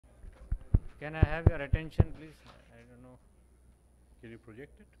Can I have your attention, please? I don't know. Can you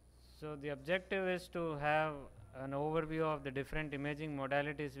project it? So the objective is to have an overview of the different imaging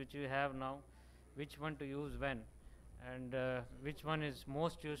modalities which we have now, which one to use when, and which one is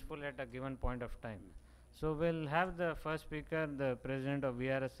most useful at a given point of time. So we'll have the first speaker, the president of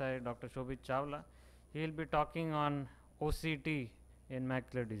VRSI, Dr. Shobhit Chawla. He will be talking on OCT in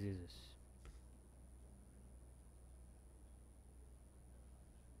macular diseases.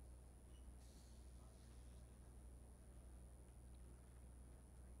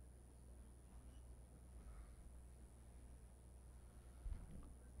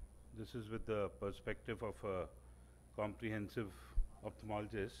 This is with the perspective of a comprehensive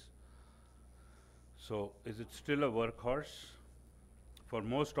ophthalmologist. So, is it still a workhorse? For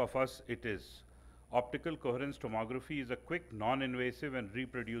most of us, it is. Optical coherence tomography is a quick, non-invasive and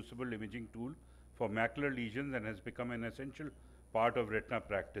reproducible imaging tool for macular lesions and has become an essential part of retina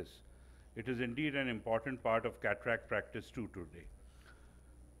practice. It is indeed an important part of cataract practice too today.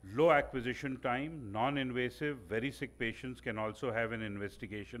 Low acquisition time, non-invasive, very sick patients can also have an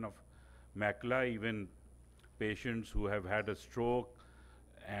investigation of macula, even patients who have had a stroke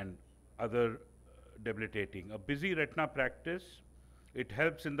and other debilitating. A busy retina practice, it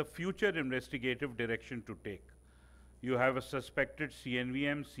helps in the future investigative direction to take. You have a suspected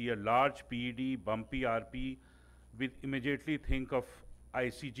CNVM, see a large PED, bumpy RP, we immediately think of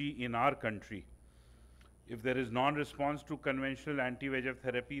ICG in our country. If there is non-response to conventional anti-VEGF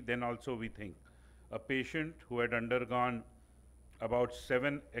therapy, then also we think. A patient who had undergone about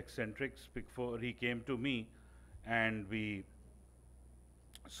 7 eccentrics before he came to me, and we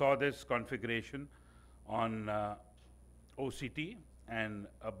saw this configuration on OCT and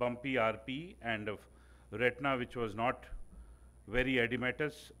a bumpy RP and a retina which was not very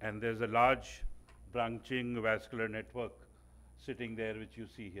edematous, and there's a large branching vascular network sitting there which you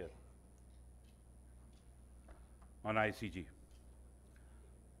see here on ICG.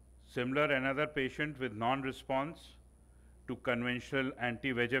 Similar, another patient with non-response to conventional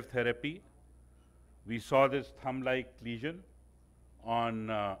anti-VEGF therapy. We saw this thumb-like lesion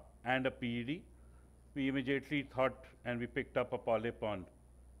on and a PED. We immediately thought, and we picked up a polyp on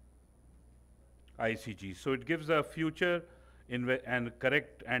ICG. So it gives a future and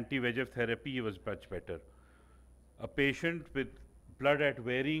correct anti-VEGF therapy was much better. A patient with blood at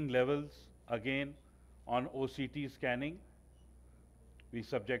varying levels, again on OCT scanning, we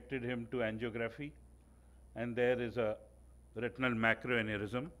subjected him to angiography, and there is a retinal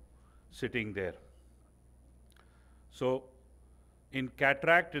macroaneurysm sitting there. So in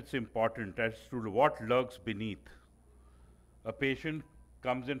cataract, it's important as to what lurks beneath. A patient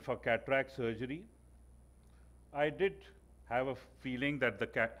comes in for cataract surgery. I did have a feeling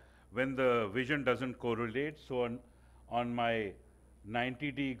that when the vision doesn't correlate, so on my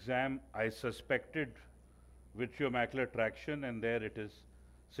 90D exam, I suspected vitreomacular traction, and there it is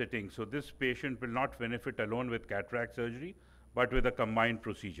sitting. So this patient will not benefit alone with cataract surgery, but with a combined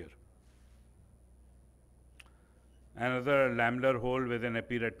procedure. Another lamellar hole with an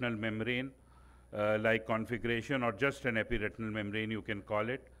epiretinal membrane like configuration, or just an epiretinal membrane you can call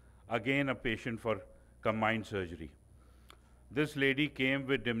it. Again, a patient for combined surgery. This lady came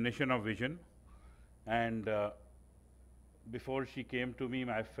with diminution of vision, and before she came to me,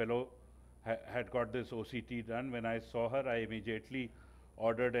 my fellow had got this OCT done. When I saw her, I immediately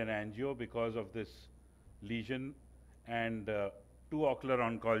ordered an angio because of this lesion, and 2 ocular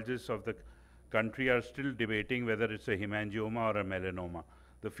oncologists of the country are still debating whether it's a hemangioma or a melanoma.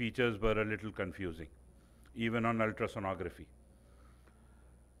 The features were a little confusing, even on ultrasonography.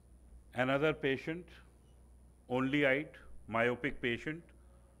 Another patient, only-eyed, myopic patient.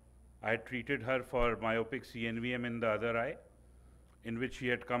 I had treated her for myopic CNVM in the other eye, in which she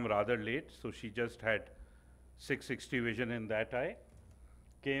had come rather late, so she just had 660 vision in that eye.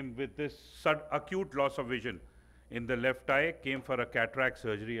 Came with this acute loss of vision in the left eye, came for a cataract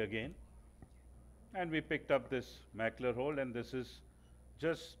surgery again, and we picked up this macular hole, and this is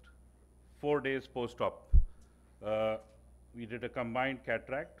just 4 days post-op. We did a combined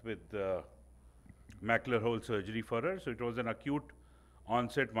cataract with macular hole surgery for her, so it was an acute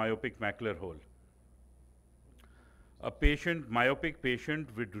onset myopic macular hole. A patient, myopic patient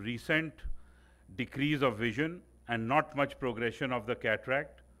with recent decrease of vision and not much progression of the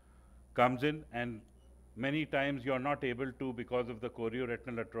cataract comes in, and many times you are not able to, because of the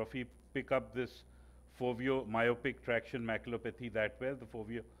chorioretinal atrophy, pick up this foveo myopic traction maculopathy that well, the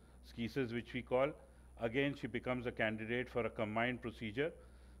foveoschisis which we call. Again, she becomes a candidate for a combined procedure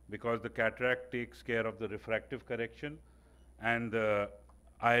because the cataract takes care of the refractive correction, and the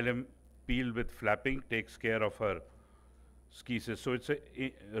ILM peel with flapping takes care of her schisis. So it's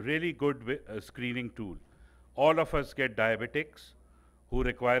a really good screening tool. All of us get diabetics who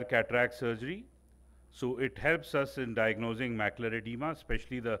require cataract surgery. So it helps us in diagnosing macular edema,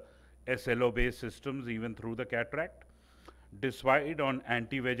 especially the SLO-based systems, even through the cataract. Decide on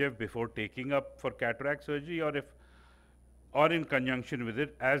anti-VEGF before taking up for cataract surgery, or in conjunction with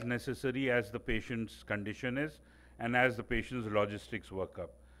it, as necessary as the patient's condition is and as the patient's logistics work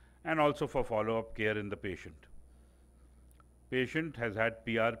up, and also for follow-up care in the patient. Patient has had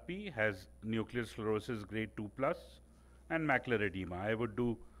PRP, has nuclear sclerosis grade 2+, and macular edema. I would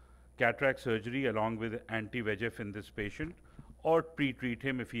do cataract surgery along with anti-VEGF in this patient, or pre-treat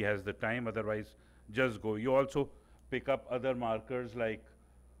him if he has the time, otherwise just go. You also pick up other markers like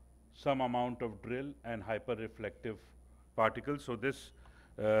some amount of drill and hyperreflective particles. So this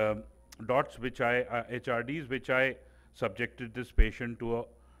dots HRDs which I subjected this patient to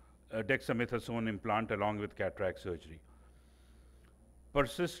a dexamethasone implant along with cataract surgery.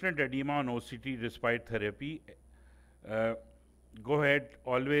 Persistent edema on OCT despite therapy. Go ahead,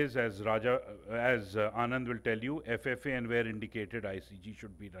 always, as Anand will tell you, FFA and where indicated ICG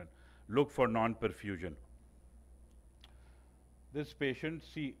should be done. Look for non-perfusion. This patient,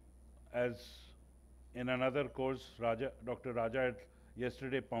 see, as in another course, Dr. Raja had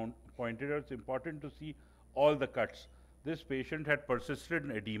yesterday pointed out, it's important to see all the cuts. This patient had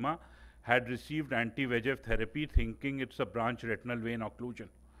persistent edema, had received anti-VEGF therapy thinking it's a branch retinal vein occlusion.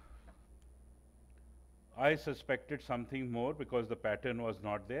 I suspected something more because the pattern was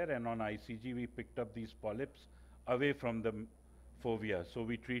not there, and on ICG we picked up these polyps away from the fovea. So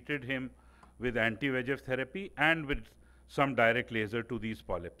we treated him with anti-VEGF therapy and with some direct laser to these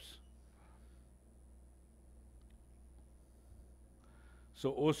polyps.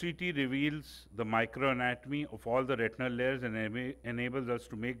 So OCT reveals the microanatomy of all the retinal layers and enables us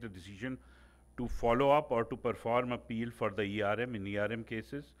to make the decision to follow up or to perform a peel for the ERM in ERM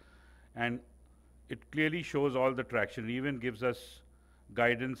cases. And it clearly shows all the traction, even gives us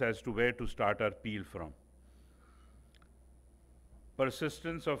guidance as to where to start our peel from.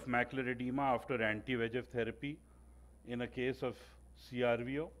 Persistence of macular edema after anti-VEGF therapy in a case of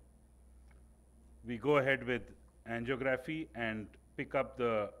CRVO. We go ahead with angiography and pick up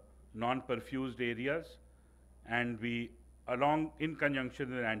the non-perfused areas, and we, in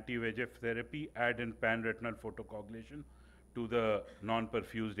conjunction with anti-VEGF therapy, add in pan-retinal photocoagulation to the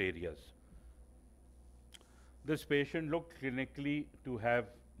non-perfused areas. This patient looked clinically to have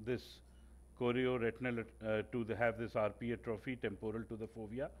this chorioretinal, have this RP atrophy temporal to the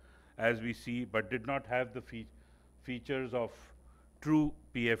fovea, as we see, but did not have the features of true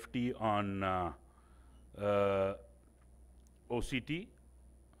PFT on OCT.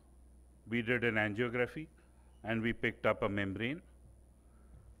 We did an angiography and we picked up a membrane.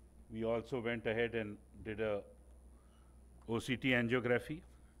 We also went ahead and did a OCT angiography,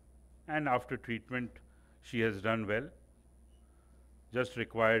 and after treatment she has done well, just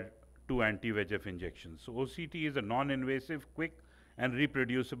required 2 anti-VEGF injections. So OCT is a non-invasive, quick and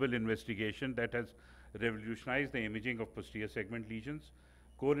reproducible investigation that has revolutionized the imaging of posterior segment lesions.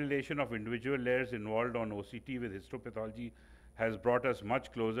 Correlation of individual layers involved on OCT with histopathology has brought us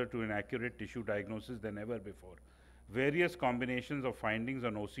much closer to an accurate tissue diagnosis than ever before. Various combinations of findings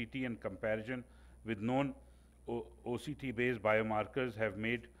on OCT and comparison with known OCT-based biomarkers have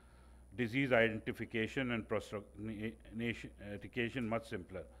made disease identification and prognostication much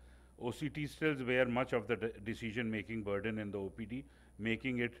simpler. OCT still bear much of the decision-making burden in the OPD,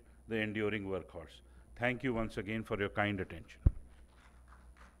 making it the enduring workhorse. Thank you once again for your kind attention.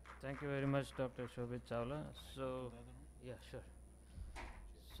 Thank you very much, Dr. Shobhit Chawla. So, yeah, sure.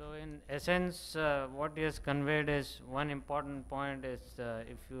 So, in essence, what he has conveyed is one important point is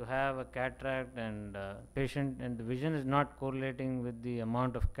if you have a cataract and patient and the vision is not correlating with the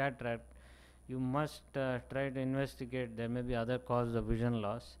amount of cataract, you must try to investigate. There may be other causes of vision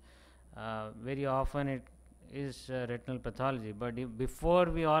loss. Very often it is retinal pathology, but before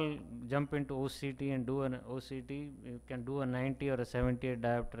we all jump into OCT and do an OCT, you can do a 90 or a 78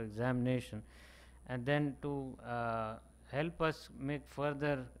 diopter examination, and then to help us make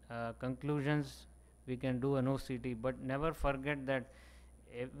further conclusions, we can do an OCT. But never forget that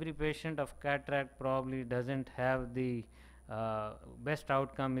every patient of cataract probably doesn't have the best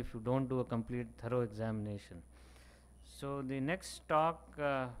outcome if you don't do a complete thorough examination. So the next talk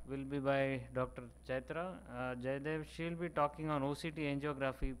will be by Dr. Chaitra Jaydev. She will be talking on OCT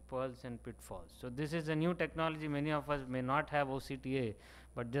angiography, pearls and pitfalls. So this is a new technology. Many of us may not have OCTA,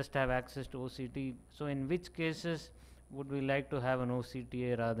 but just have access to OCT. So in which cases would we like to have an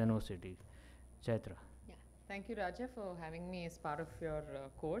OCTA rather than OCT? Chaitra. Yeah, thank you, Raja, for having me as part of your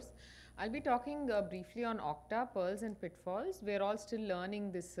course. I'll be talking briefly on Octa, pearls and pitfalls. We're all still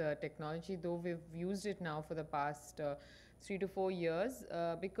learning this technology, though we've used it now for the past 3 to 4 years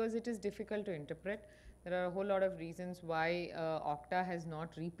because it is difficult to interpret. There are a whole lot of reasons why Octa has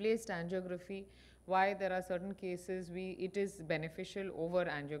not replaced angiography, why there are certain cases it is beneficial over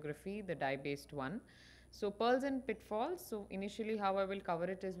angiography, the dye-based one. So pearls and pitfalls. So initially how I will cover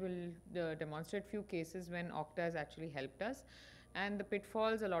it is we'll demonstrate few cases when Octa has actually helped us. And the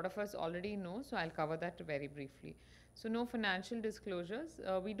pitfalls a lot of us already know, so I'll cover that very briefly. So no financial disclosures.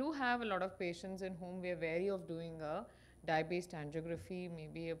 We do have a lot of patients in whom we are wary of doing a dye-based angiography,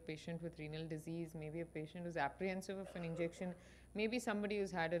 maybe a patient with renal disease, maybe a patient who's apprehensive of an injection, maybe somebody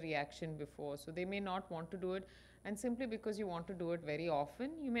who's had a reaction before. So they may not want to do it, and simply because you want to do it very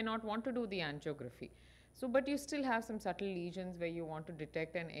often, you may not want to do the angiography. So, but you still have some subtle lesions where you want to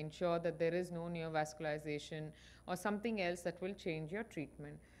detect and ensure that there is no neovascularization or something else that will change your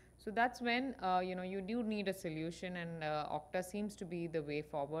treatment. So that's when you do need a solution, and Octa seems to be the way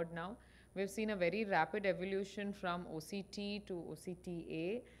forward now. We've seen a very rapid evolution from OCT to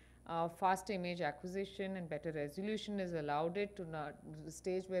OCTA. Fast image acquisition and better resolution has allowed it to the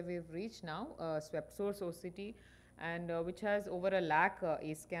stage where we've reached now, swept source OCT, and which has over 1 lakh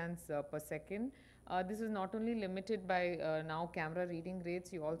A scans per second. This is not only limited by now camera reading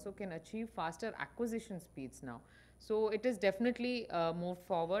rates, you also can achieve faster acquisition speeds now. So it is definitely moved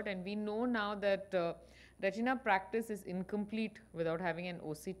forward, and we know now that retina practice is incomplete without having an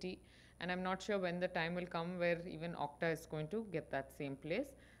OCT, and I'm not sure when the time will come where even Octa is going to get that same place.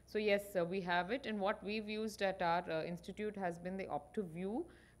 So yes, we have it, and what we've used at our institute has been the OptoView,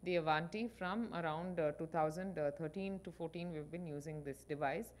 the Avanti. From around 2013 to 14 we've been using this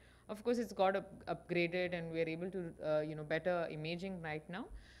device. Of course, it's got upgraded, and we are able to better imaging right now.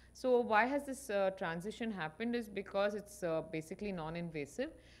 So why has this transition happened is because it's basically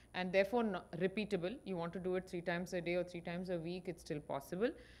non-invasive and therefore repeatable. You want to do it 3 times a day or 3 times a week, it's still possible.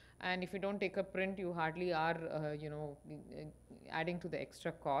 And if you don't take a print, you hardly are adding to the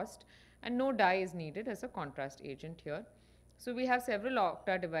extra cost, and no dye is needed as a contrast agent here. So we have several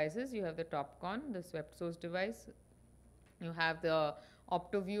Octa devices. You have the TopCon, the swept source device. You have the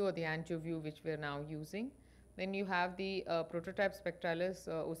OptoView or the AngioView, which we are now using. Then you have the prototype Spectralis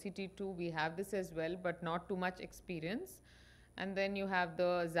OCT2. We have this as well, but not too much experience. And then you have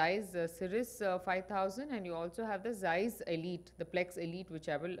the Zeiss Cirrus 5000, and you also have the Zeiss Elite, the Plex Elite, which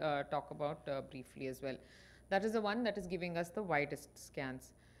I will talk about briefly as well. That is the one that is giving us the widest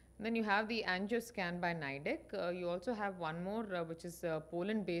scans. And then you have the AngioScan by Nidec. You also have one more, which is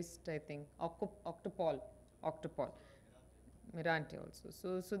Poland-based, I think, Octopol. Mirante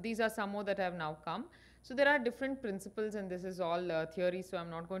also. So these are some more that have now come. So there are different principles, and this is all theory, so I'm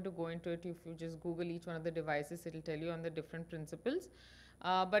not going to go into it. If you just Google each one of the devices, it will tell you on the different principles.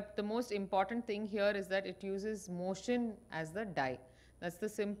 But the most important thing here is that it uses motion as the dye. That's the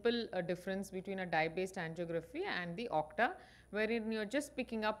simple difference between a dye-based angiography and the Octa, wherein you're just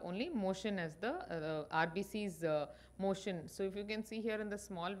picking up only motion as the RBC's motion. So if you can see here in the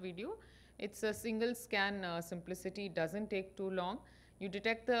small video, it's a single scan simplicity, doesn't take too long. You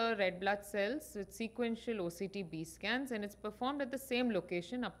detect the red blood cells with sequential OCT-B scans, and it's performed at the same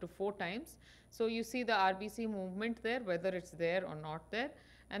location up to 4 times. So you see the RBC movement there, whether it's there or not there,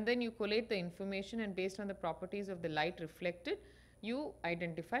 and then you collate the information, and based on the properties of the light reflected, you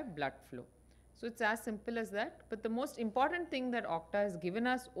identify blood flow. So it's as simple as that. But the most important thing that Octa has given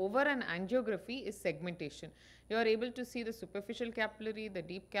us over an angiography is segmentation. You are able to see the superficial capillary, the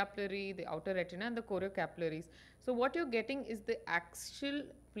deep capillary, the outer retina, and the choriocapillaries. So what you're getting is the actual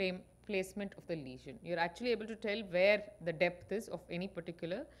placement of the lesion. You're actually able to tell where the depth is of any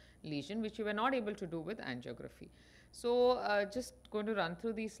particular lesion, which you were not able to do with angiography. So just going to run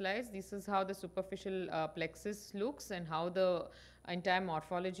through these slides. This is how the superficial plexus looks, and how the entire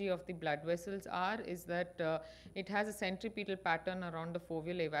morphology of the blood vessels is that it has a centripetal pattern around the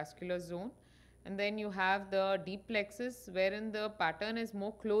foveal avascular zone. And then you have the deep plexus, wherein the pattern is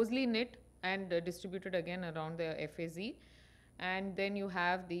more closely knit and distributed again around the FAZ. And then you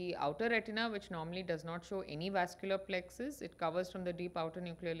have the outer retina, which normally does not show any vascular plexus. It covers from the deep outer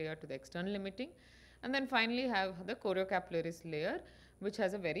nuclear layer to the external limiting. And then finally have the choriocapillaris layer, which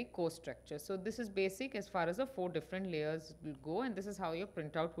has a very coarse structure. So this is basic as far as the 4 different layers will go, and this is how your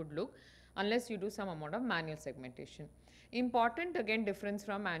printout would look unless you do some amount of manual segmentation. Important again difference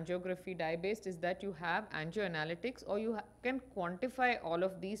from angiography dye-based is that you have angioanalytics, or you can quantify all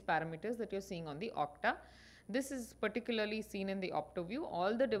of these parameters that you're seeing on the Octa. This is particularly seen in the OptoView.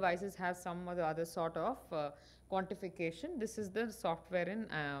 All the devices have some or the other sort of quantification. This is the software in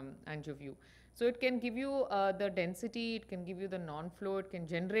AngioView. So it can give you the density, it can give you the non-flow, it can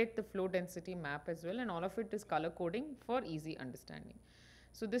generate the flow density map as well, and all of it is color coding for easy understanding.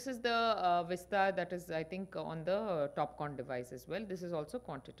 So this is the Vista that is, I think, on the TopCon device as well. This is also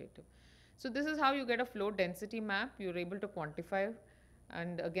quantitative. So this is how you get a flow density map. You're able to quantify,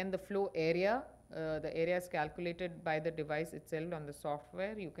 and again the flow area, the area is calculated by the device itself on the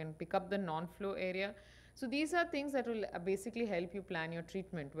software. You can pick up the non-flow area. So these are things that will basically help you plan your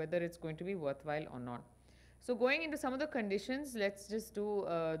treatment, whether it's going to be worthwhile or not. So going into some of the conditions, let's just do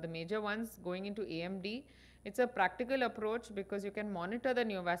the major ones. Going into AMD, it's a practical approach because you can monitor the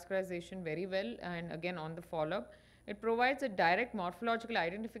neovascularization very well, and again on the follow-up. It provides a direct morphological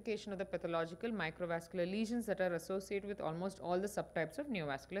identification of the pathological microvascular lesions that are associated with almost all the subtypes of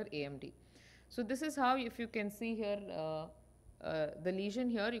neovascular AMD. So this is how, if you can see here, the lesion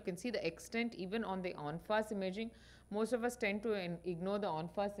here, you can see the extent even on the en-face imaging. Most of us tend to ignore the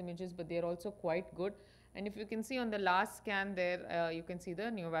en-face images, but they are also quite good. And if you can see on the last scan there, you can see the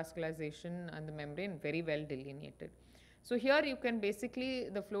neovascularization and the membrane very well delineated. So here you can basically,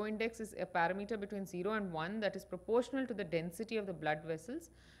 the flow index is a parameter between 0 and 1 that is proportional to the density of the blood vessels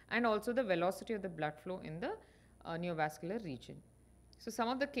and also the velocity of the blood flow in the neovascular region. So some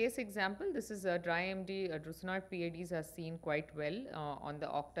of the case example, this is dry AMD, drusenoid PADs are seen quite well on the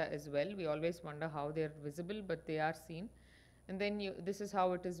Octa as well. We always wonder how they are visible, but they are seen. And then this is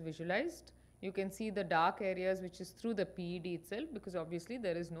how it is visualized. You can see the dark areas which is through the PED itself, because obviously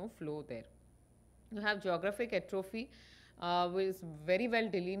there is no flow there. You have geographic atrophy, which is very well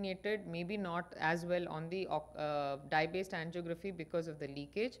delineated, maybe not as well on the dye-based angiography because of the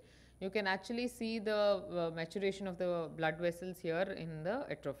leakage. You can actually see the maturation of the blood vessels here in the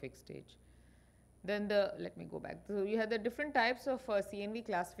atrophic stage. Then let me go back. So you have the different types of CNV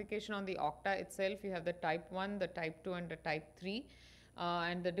classification on the Octa itself. You have the type 1, the type 2 and the type 3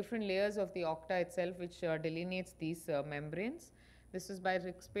 and the different layers of the Octa itself which delineates these membranes. This is by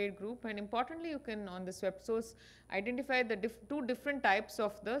Rickspade group, and importantly you can on the swept source identify the two different types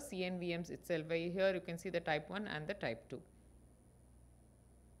of the CNVMs itself, where here you can see the type 1 and the type 2.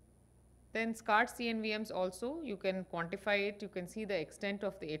 Then scarred CNVMs also, you can quantify it, you can see the extent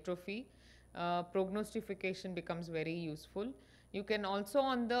of the atrophy. Prognostication becomes very useful. You can also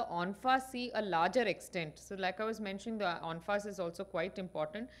on the en-face see a larger extent. So like I was mentioning, the en-face is also quite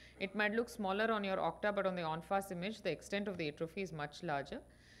important. It might look smaller on your Octa, but on the en-face image, the extent of the atrophy is much larger.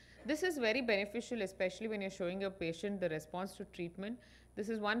 This is very beneficial, especially when you're showing your patient the response to treatment. This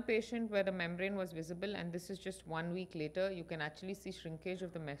is one patient where the membrane was visible, and this is just 1 week later. You can actually see shrinkage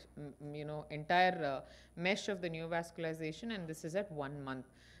of the entire mesh of the neovascularization, and this is at 1 month.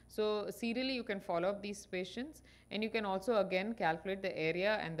 So serially you can follow up these patients, and you can also again calculate the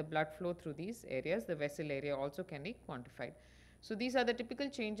area and the blood flow through these areas. The vessel area also can be quantified. So these are the typical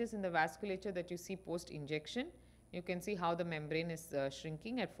changes in the vasculature that you see post injection. You can see how the membrane is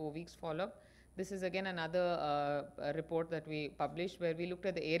shrinking at 4 weeks follow up. This is again another report that we published where we looked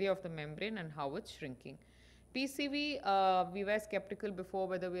at the area of the membrane and how it's shrinking. PCV, we were skeptical before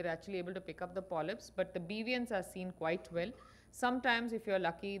whether we were actually able to pick up the polyps, but the BVNs are seen quite well. Sometimes if you are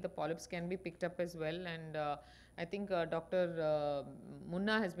lucky, the polyps can be picked up as well, and I think Dr.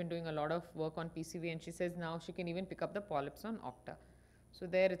 Munna has been doing a lot of work on PCV, and she says now she can even pick up the polyps on Octa. So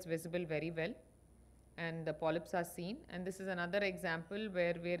there it's visible very well, and the polyps are seen. And this is another example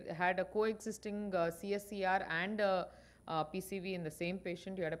where we had a coexisting CSCR and PCV in the same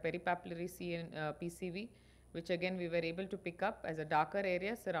patient. You had a peripapillary PCV, which again we were able to pick up as a darker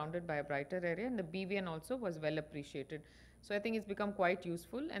area surrounded by a brighter area, and the BVN also was well appreciated. So I think it's become quite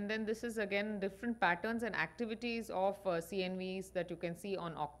useful. And then this is again different patterns and activities of CNVs that you can see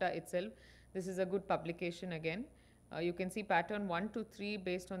on Octa itself. This is a good publication again. You can see pattern 1 to 3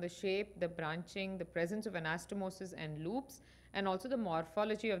 based on the shape, the branching, the presence of anastomosis and loops, and also the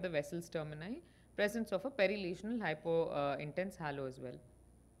morphology of the vessels termini, presence of a perilesional hypointense halo as well.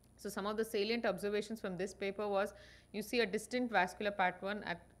 So some of the salient observations from this paper was you see a distinct vascular pattern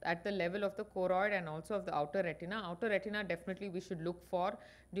at the level of the choroid and also of the outer retina. Outer retina definitely we should look for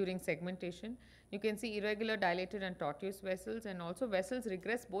during segmentation. You can see irregular dilated and tortuous vessels, and also vessels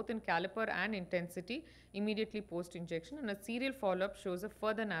regress both in caliper and intensity immediately post injection, and a serial follow-up shows a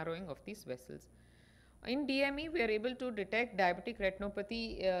further narrowing of these vessels. In DME, we are able to detect diabetic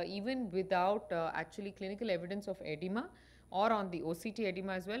retinopathy even without actually clinical evidence of edema, or on the OCT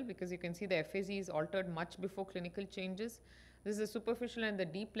edema as well, because you can see the FAZ is altered much before clinical changes. This is the superficial and the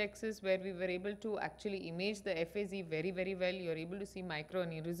deep plexus where we were able to actually image the FAZ very, very well. You are able to see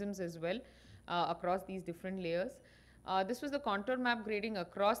microaneurysms as well across these different layers. This was the contour map grading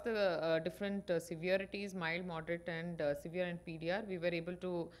across the different severities, mild, moderate and severe and PDR. We were able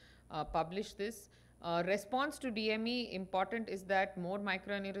to published this. Response to DME, important is that more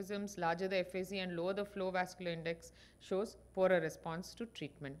microaneurysms, larger the FAZ and lower the flow vascular index shows poorer response to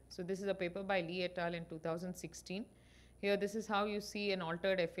treatment. So this is a paper by Lee et al. In 2016. Here this is how you see an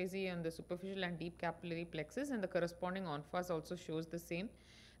altered FAZ on the superficial and deep capillary plexus, and the corresponding ONFAS also shows the same.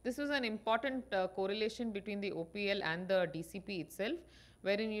 This was an important correlation between the OPL and the DCP itself,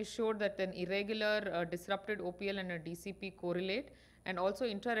 wherein you showed that an irregular disrupted OPL and a DCP correlate, and also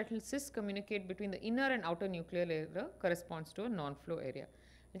intraretinal cysts communicate between the inner and outer nuclear area corresponds to a non-flow area.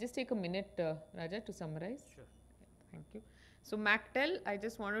 I'll just take a minute, Raja, to summarize. Sure. Thank you. So MACTEL, I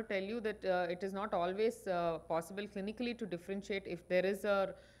just want to tell you that it is not always possible clinically to differentiate if there is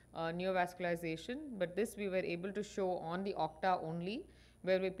a neovascularization, but this we were able to show on the OCTA only,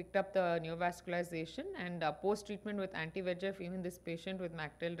 where we picked up the neovascularization, and post-treatment with anti-VEGF, even this patient with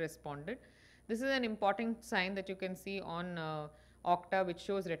MACTEL responded. This is an important sign that you can see on OCTA, which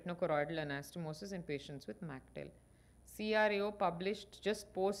shows retinochoroidal anastomosis in patients with MACTEL. CRAO published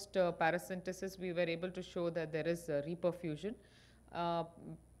just post paracentesis, we were able to show that there is reperfusion.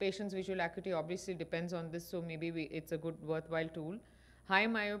 Patient's visual acuity obviously depends on this, so maybe it's a good worthwhile tool. High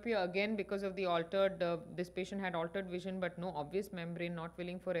myopia, again because of the altered, this patient had altered vision but no obvious membrane, not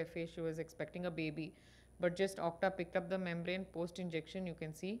willing for FA, she was expecting a baby, but just OCTA picked up the membrane. Post injection you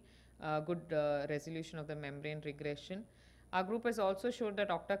can see good resolution of the membrane regression. Our group has also showed that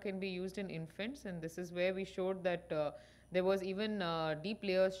OCTA can be used in infants, and this is where we showed that there was even deep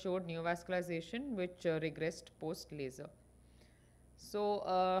layers showed neovascularization which regressed post laser.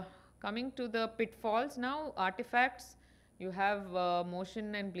 So coming to the pitfalls now, artifacts, you have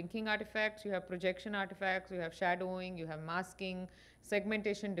motion and blinking artifacts, you have projection artifacts, you have shadowing, you have masking,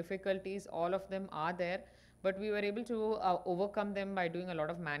 segmentation difficulties, all of them are there, but we were able to overcome them by doing a lot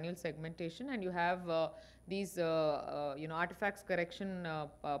of manual segmentation, and you have these artifacts correction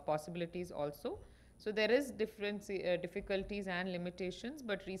possibilities also. So there is difficulties and limitations,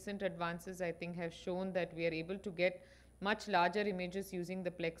 but recent advances I think have shown that we are able to get much larger images using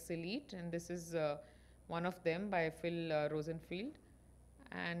the Plex Elite, and this is one of them by Phil Rosenfield.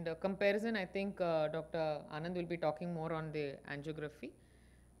 And comparison, I think Dr. Anand will be talking more on the angiography.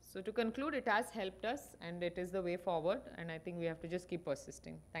 So to conclude, it has helped us and it is the way forward, and I think we have to just keep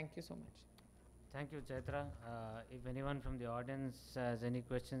persisting. Thank you so much. Thank you, Chaitra. If anyone from the audience has any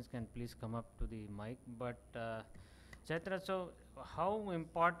questions, can please come up to the mic. But Chaitra, so how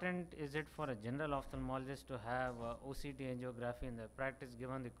important is it for a general ophthalmologist to have OCT angiography in their practice,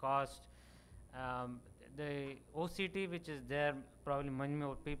 given the cost? The OCT which is there, probably many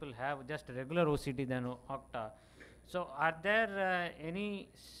more people have just a regular OCT than OCTA. So are there any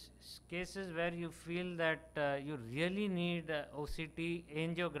cases where you feel that you really need OCT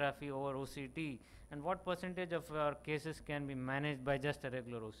angiography over OCT, and what percentage of your cases can be managed by just a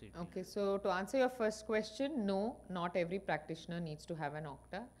regular OCT? Okay, so to answer your first question, no, not every practitioner needs to have an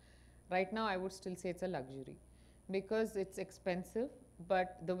OCTA. Right now I would still say it's a luxury because it's expensive,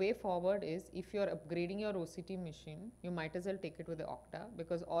 but the way forward is if you're upgrading your OCT machine, you might as well take it with the OCTA,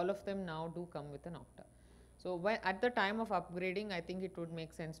 because all of them now do come with an OCTA. So when at the time of upgrading, I think it would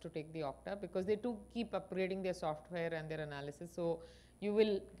make sense to take the OCTA, because they do keep upgrading their software and their analysis, so you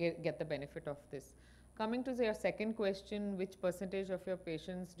will get the benefit of this. Coming to your second question, which percentage of your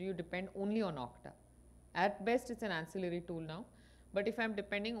patients do you depend only on OCTA? At best, it's an ancillary tool now, but if I'm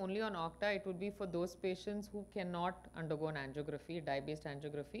depending only on OCTA, it would be for those patients who cannot undergo an angiography, dye-based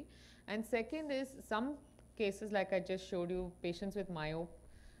angiography. And second is some cases like I just showed you, patients with myope,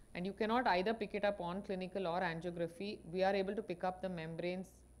 and you cannot either pick it up on clinical or angiography, we are able to pick up the membranes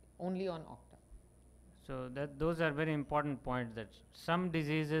only on OCTA. So those are very important points, that some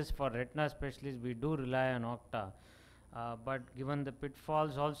diseases for retina specialists we do rely on OCTA, but given the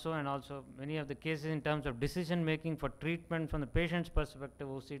pitfalls also, and also many of the cases in terms of decision making for treatment from the patient's perspective,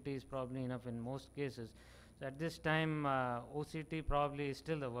 OCT is probably enough in most cases. So at this time OCT probably is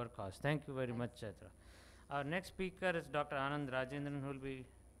still the workhorse. Thank you very much, Chaitra. Our next speaker is Dr. Anand Rajendran, who will be,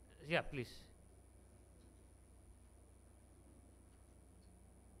 yeah, please.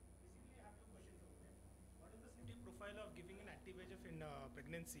 Basically, I have two questions over there. What is the safety profile of giving an anti-VEGF in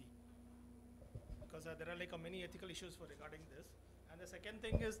pregnancy? Because there are like many ethical issues regarding this. And the second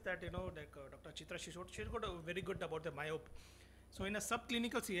thing is that, like Dr. Chitra, she got very good about the myope. So in a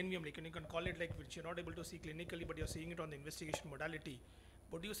subclinical CNVM, like you can call it like which you're not able to see clinically, but you're seeing it on the investigation modality.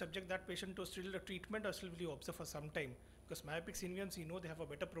 Would you subject that patient to still a treatment, or still will you observe for some time? Because myopic CNVMs, they have a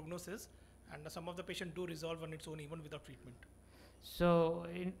better prognosis, and some of the patients do resolve on its own even without treatment. So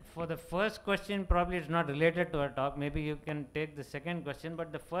for the first question, probably it's not related to our talk. Maybe you can take the second question,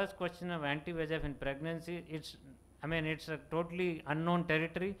 but the first question of anti-VEGF in pregnancy, it's a totally unknown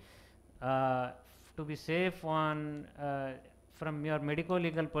territory. to be safe on from your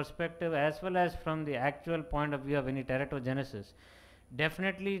medico-legal perspective as well as from the actual point of view of any teratogenesis,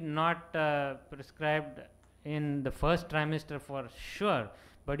 definitely not prescribed in the first trimester for sure,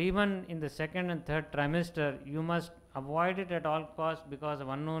 but even in the second and third trimester you must avoid it at all costs because of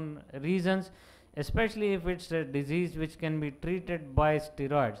unknown reasons, especially if it's a disease which can be treated by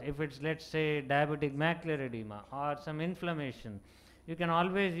steroids. If it's, let's say, diabetic macular edema or some inflammation, you can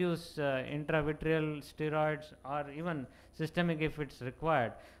always use intravitreal steroids or even systemic if it's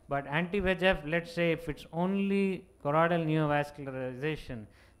required. But anti-VEGF, let's say if it's only choroidal neovascularization,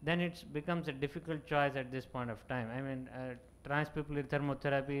 then it becomes a difficult choice at this point of time. I mean, transpupillary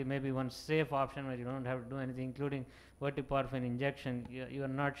thermotherapy may be one safe option where you don't have to do anything, including verteporfin injection. You are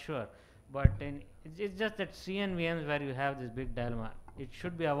not sure. But it's just that CNVMs where you have this big dilemma. It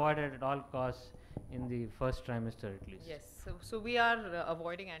should be avoided at all costs in the first trimester at least. Yes, so we are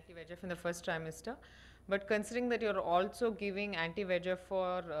avoiding anti-VEGF in the first trimester, but considering that you're also giving anti-VEGF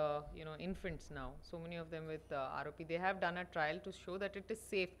for infants now, so many of them with ROP, they have done a trial to show that it is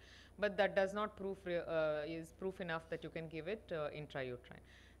safe, but that does not is proof enough that you can give it intrauterine.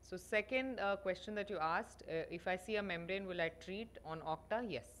 So second question that you asked, if I see a membrane, will I treat on OCTA?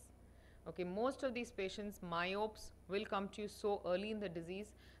 Yes. Okay, most of these patients, myopes, will come to you so early in the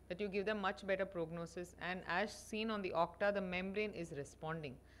disease that you give them much better prognosis, and as seen on the OCTA, the membrane is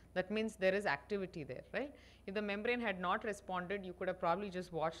responding. That means there is activity there, right? If the membrane had not responded, you could have probably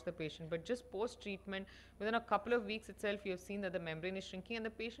just watched the patient, but just post-treatment, within a couple of weeks itself, you have seen that the membrane is shrinking and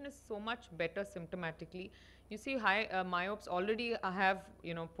the patient is so much better symptomatically. You see high myopes already have,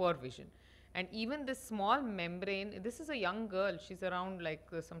 poor vision. And even this small membrane, this is a young girl, she's around like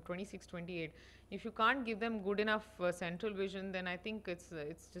some 26, 28. If you can't give them good enough central vision, then I think it's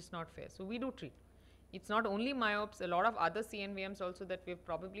just not fair. So we do treat. It's not only myopes, a lot of other CNVMs also that we've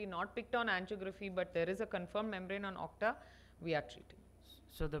probably not picked on angiography, but there is a confirmed membrane on OCTA, we are treating.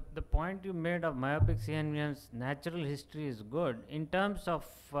 So the point you made of myopic CNVMs, natural history is good. In terms of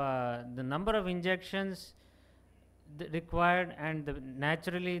the number of injections required and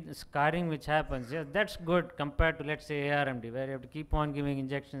naturally the scarring which happens, yes, that's good compared to, let's say, ARMD, where you have to keep on giving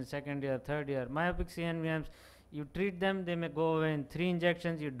injections second year, third year. Myopic CNVMs, you treat them, they may go away in 3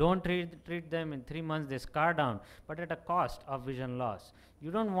 injections. You don't treat them in 3 months, they scar down, but at a cost of vision loss.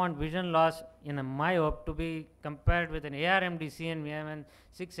 You don't want vision loss in a myope to be compared with an ARMD CNVM, and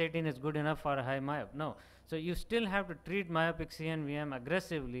 618 is good enough for a high myope. No. So you still have to treat myopic CNVM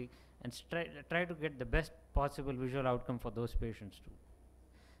aggressively and try to get the best possible visual outcome for those patients too.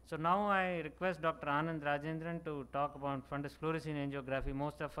 So now I request Dr. Anand Rajendran to talk about fundus fluorescein angiography.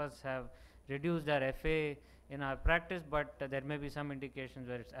 Most of us have reduced our FA in our practice, but there may be some indications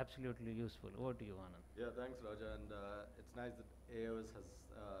where it's absolutely useful. Over to you, Anand. Yeah, thanks, Raja, and it's nice that AIOS has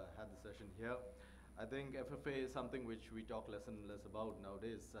had the session here. I think FFA is something which we talk less and less about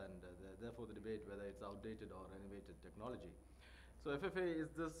nowadays, and therefore the debate whether it's outdated or innovative technology. So FFA,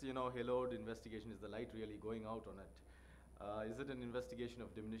 is this, haloed investigation, is the light really going out on it? Is it an investigation of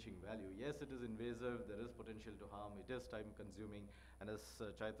diminishing value? Yes, it is invasive, there is potential to harm, it is time consuming, and as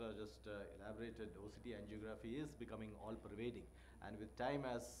Chaitra just elaborated, OCT angiography is becoming all pervading, and with time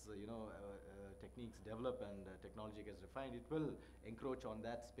as techniques develop and technology gets refined, it will encroach on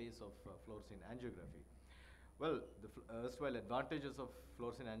that space of fluorescein angiography. Well, the erstwhile advantages of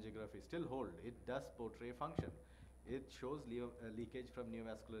fluorescein angiography still hold. It does portray function. It shows leakage from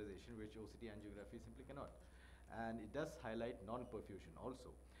neovascularization, which OCT angiography simply cannot. And it does highlight non-perfusion also.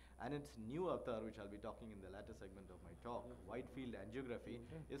 And its new avatar, which I'll be talking in the latter segment of my talk, wide field angiography,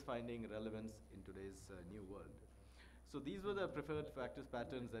 is finding relevance in today's new world. So these were the preferred practice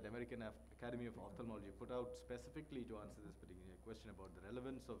patterns that American Academy of Ophthalmology put out specifically to answer this particular question about the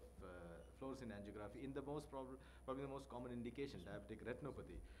relevance of fluorescein angiography in the probably the most common indication, diabetic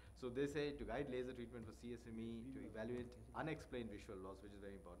retinopathy. So they say to guide laser treatment for CSME, to evaluate unexplained visual loss, which is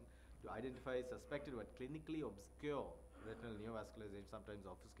very important, to identify suspected but clinically obscure retinal neovascularization, sometimes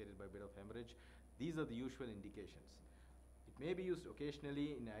obfuscated by a bit of hemorrhage. These are the usual indications. It may be used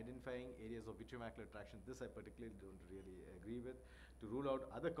occasionally in identifying areas of vitreomacular traction. This I particularly don't really agree with. To rule out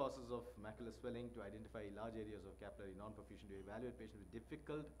other causes of macular swelling, to identify large areas of capillary non-perfusion, to evaluate patients with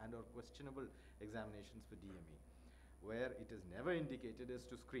difficult and or questionable examinations for DME. Where it is never indicated is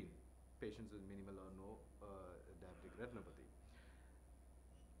to screen patients with minimal or no diabetic retinopathy.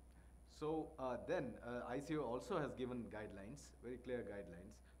 So then ICO also has given guidelines, very clear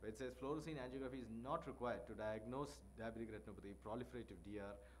guidelines, where it says fluorescein angiography is not required to diagnose diabetic retinopathy, proliferative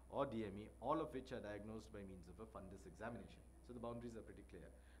DR or DME, all of which are diagnosed by means of a fundus examination. So the boundaries are pretty clear.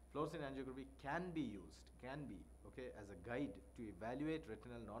 fluorescein angiography can be used, okay, as a guide to evaluate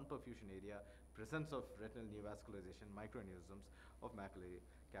retinal non-perfusion area, presence of retinal neovascularization, microaneurysms of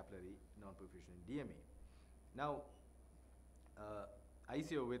capillary non-perfusion in DME. Now,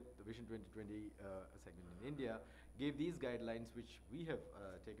 ICO with Vision 2020 segment in India gave these guidelines, which we have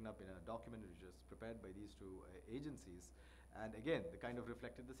taken up in a document which was prepared by these two agencies. And again, they kind of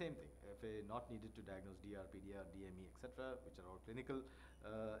reflected the same thing. FA not needed to diagnose DR, PDR, DME, etc., which are all clinical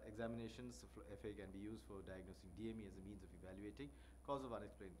examinations. FA can be used for diagnosing DME as a means of evaluating cause of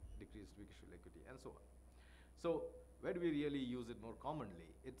unexplained decreased visual acuity, and so on. So, where do we really use it more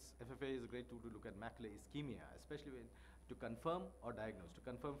commonly? FFA is a great tool to look at macular ischemia, especially when to confirm or diagnose. To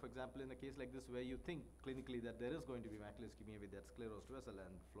confirm, for example, in a case like this where you think clinically that there is going to be macular ischemia with that sclerosed vessel,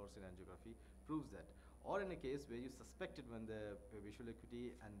 and fluorescein angiography proves that. Or in a case where you suspect it when the visual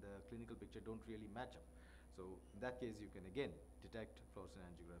acuity and the clinical picture don't really match up. So in that case, you can again detect fluorescein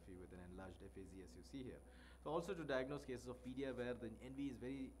angiography with an enlarged FAZ, as you see here. So also to diagnose cases of PDR where the NV is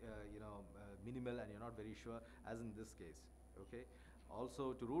very minimal and you're not very sure, as in this case. Okay.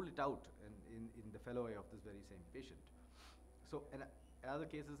 Also to rule it out in the fellow eye of this very same patient. So in other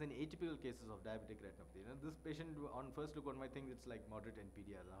cases, in atypical cases of diabetic retinopathy, this patient on first look one might think it's like moderate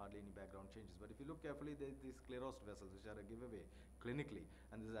NPDR, hardly any background changes. But if you look carefully, there's these sclerosed vessels which are a giveaway clinically,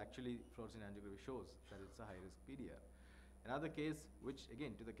 and this is actually fluorescein angiography shows that it's a high-risk PDR. Another case, which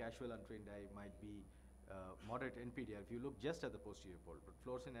again to the casual untrained eye might be moderate NPDR, if you look just at the posterior pole, but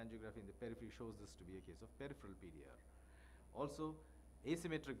fluorescein angiography in the periphery shows this to be a case of peripheral PDR. Also,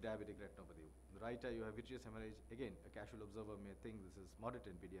 asymmetric diabetic retinopathy. In the right eye, you have vitreous hemorrhage. Again, a casual observer may think this is moderate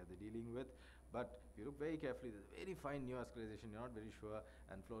NPDR they're dealing with, but if you look very carefully, there's very fine neovascularization, you're not very sure,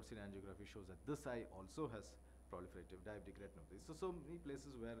 and fluorescein angiography shows that this eye also has proliferative diabetic retinopathy. So many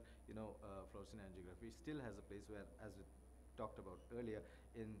places where, fluorescein angiography still has a place where, as we talked about earlier,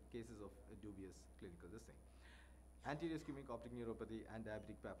 in cases of dubious clinical this thing. Anterior ischemic optic neuropathy and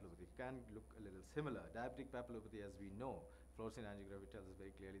diabetic papillopathy can look a little similar. Diabetic papillopathy, as we know, fluorescein angiography tells us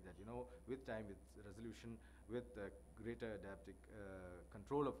very clearly that, with time, with resolution, with greater diabetic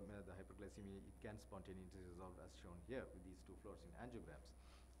control of the hyperglycemia, it can spontaneously resolve, as shown here with these two fluorescein angiograms.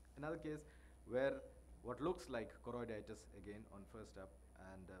 Another case where what looks like choroiditis, again on first up,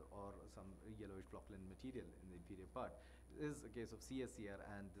 and or some yellowish flocculent material in the inferior part, is a case of CSCR,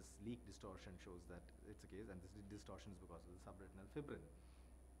 and this leak distortion shows that it's a case, and this distortion is because of the subretinal fibrin.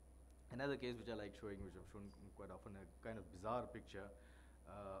 Another case which I like showing, which I've shown quite often, a kind of bizarre picture.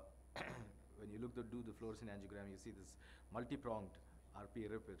 When you do the fluorescein angiogram, you see this multi-pronged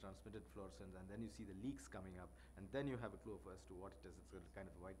RP rip with transmitted fluorescence, and then you see the leaks coming up, and then you have a clue as to what it is. It's a kind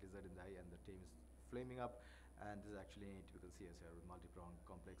of a white lizard in the eye, and the tail is flaming up, and this is actually an atypical CSR with multi-pronged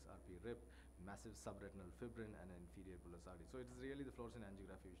complex RP rip, massive subretinal fibrin, and an inferior bullous artery. So it is really the fluorescein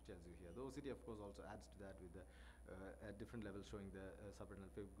angiography which tells you here. The OCT, of course, also adds to that with the at different levels showing the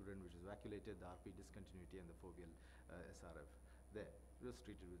subretinal fibrin which is vacuolated, the RP discontinuity, and the foveal SRF there. It was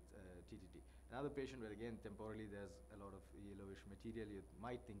treated with TTT. Another patient where again temporally there's a lot of yellowish material. You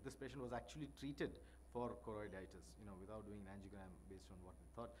might think this patient was actually treated for choroiditis, without doing an angiogram based on what we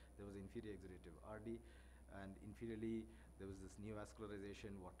thought. There was inferior exudative RD, and inferiorly there was this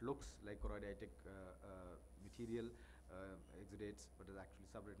neovascularization, what looks like choroiditic material exudates, but is actually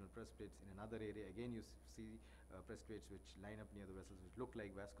subretinal precipitates. In another area, again you see precipitates which line up near the vessels which look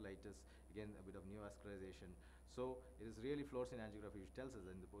like vasculitis, again a bit of neovascularization. So it is really fluorescein angiography which tells us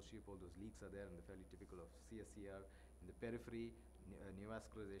that in the posterior pole those leaks are there, and they're fairly typical of CSCR. In the periphery,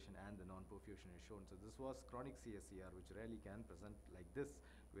 neovascularization and the non-perfusion is shown. So this was chronic CSCR, which rarely can present like this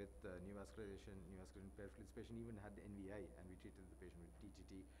with neovascularization peripheral. This patient even had NVI, and we treated the patient with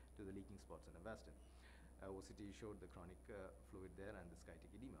TTT to the leaking spots and Avastin. OCT showed the chronic fluid there and the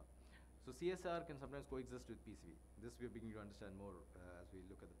skytic edema. So CSR can sometimes coexist with PCV. This we are beginning to understand more as we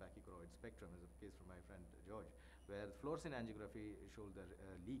look at the pachychoroid spectrum, as a case from my friend George, where fluorescein angiography showed the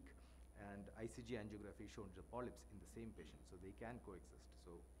leak, and ICG angiography showed the polyps in the same patient. So they can coexist.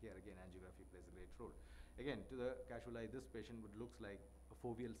 So here again angiography plays a great role. Again, to the casual eye, this patient looks like a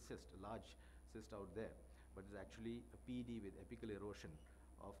foveal cyst, a large cyst out there, but it's actually a PED with apical erosion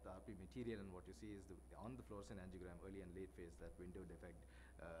of the RP material, and what you see is on the fluorescein angiogram early and late phase, that window defect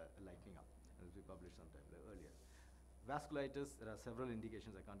lightening up, as we published sometime earlier. Vasculitis, there are several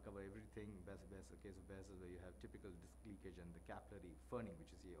indications. I can't cover everything. Best a case of Bess is where you have typical disc leakage and the capillary ferning,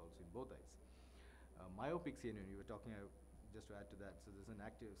 which you see also in both eyes. Myopic CNVM, you were talking, just to add to that, so there's an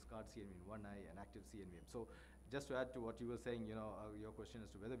active scarred CNVM in one eye, an active CNVM. So just to add to what you were saying, your question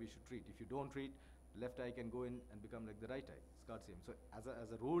as to whether we should treat. If you don't treat, left eye can go in and become like the right eye, scarred CNVM. So as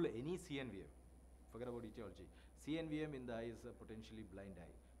a rule, any CNVM, forget about etiology, CNVM in the eye is a potentially blind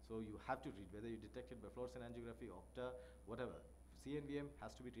eye. So So you have to treat, whether you detect it by fluorescent angiography, Opta, whatever. CNVM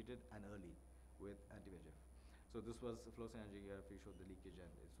has to be treated and early with anti-VEGF. So this was fluorescent angiography showed the leakage,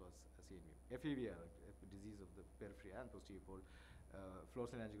 and this was a CNVM. FEVR, a disease of the periphery and posterior pole.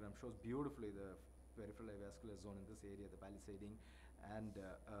 Fluorescent angiogram shows beautifully the peripheral avascular zone in this area, the palisading, and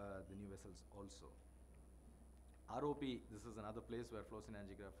the new vessels also. ROP, this is another place where fluorescent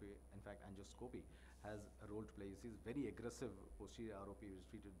angiography, in fact angioscopy, has a role to play. You see this very aggressive posterior ROP which is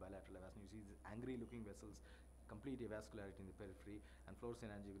treated bilateral avascular. You see these angry looking vessels, complete avascularity in the periphery, and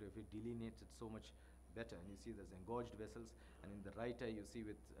fluorescent angiography delineates it so much better. And you see there's engorged vessels, and in the right eye you see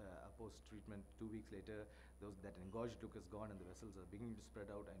with post-treatment 2 weeks later, that engorged look is gone and the vessels are beginning to spread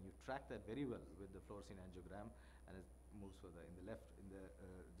out, and you track that very well with the fluorescein angiogram, and it moves further. In the left, in the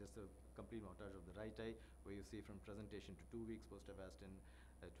just a complete montage of the right eye, where you see from presentation to 2 weeks post-Avastin,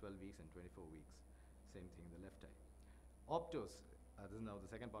 12 weeks and 24 weeks. Same thing in the left eye. Optos, this is now the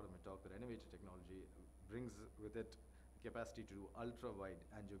second part of my talk. The renovated technology brings with it the capacity to do ultra-wide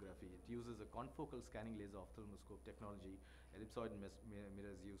angiography. It uses a confocal scanning laser ophthalmoscope technology. Ellipsoid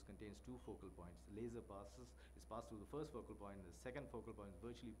mirrors used, contains 2 focal points. The laser is passed through the first focal point. The second focal point is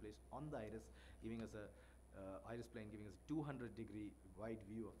virtually placed on the iris, giving us a iris plane, giving us a 200-degree wide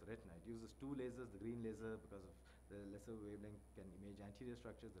view of the retina. It uses 2 lasers. The green laser, because of the lesser wavelength, can image anterior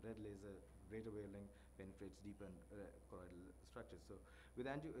structures. The red laser, greater wavelength, penetrates deeper choroidal structures. So with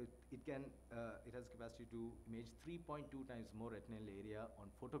it has capacity to image 3.2 times more retinal area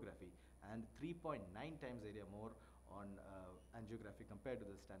on photography and 3.9 times area more on angiography compared to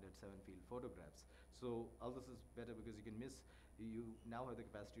the standard 7-field photographs. So all this is better because you can you now have the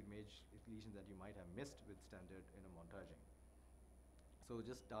capacity to image lesions that you might have missed with standard montaging. So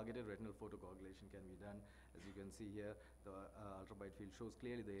just targeted retinal photocoagulation can be done. As you can see here, the ultraviolet field shows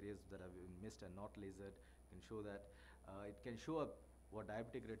clearly the areas that have been missed and not lasered. It can show that. It can show up what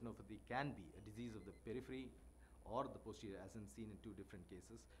diabetic retinopathy can be, a disease of the periphery or the posterior, as in seen in 2 different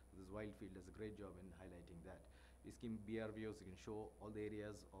cases. This wild field does a great job in highlighting that. These BRVOs, you can show all the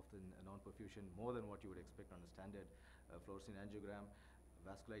areas of the non-perfusion more than what you would expect on a standard fluorescein angiogram.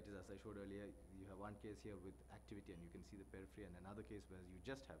 Vasculitis, as I showed earlier, you have one case here with activity and you can see the periphery, and another case where you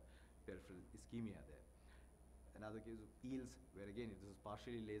just have peripheral ischemia there. Another case of eels, where again, if this is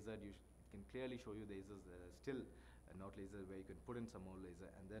partially lasered, it can clearly show you the lasers that are still not lasered, where you can put in some more laser,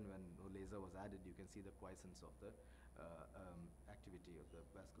 and then when no laser was added, you can see the quiescence of the activity of the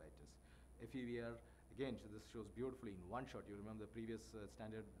vasculitis. FEVR, again, so this shows beautifully in one shot. You remember the previous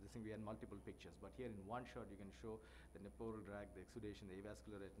standard, this thing we had multiple pictures, but here in one shot you can show the temporal drag, the exudation, the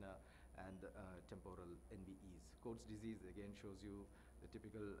avascular retina, and temporal NVEs. Coates disease again shows you the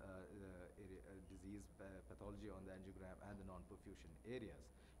typical disease pathology on the angiogram and the non-perfusion areas.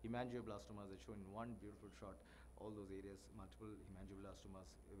 Hemangioblastomas are shown in one beautiful shot, all those areas, multiple hemangioblastomas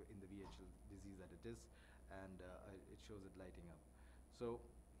in the VHL disease that it is, and it shows it lighting up. So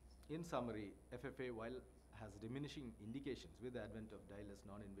in summary, FFA, while has diminishing indications with the advent of dye-less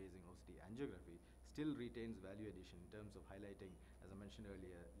non-invasive OCT angiography, still retains value addition in terms of highlighting, as I mentioned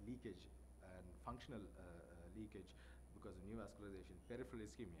earlier, leakage and functional leakage because of neovascularization, peripheral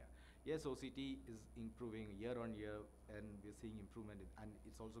ischemia. Yes, OCT is improving year on year, and we're seeing improvement, and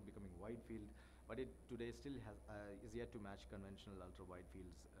it's also becoming wide field, but it today still is yet to match conventional ultra-wide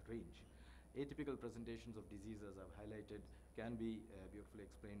fields range. Atypical presentations of diseases I've highlighted can be beautifully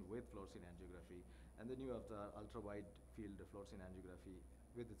explained with fluorescein angiography, and the new ultra-wide field fluorescein angiography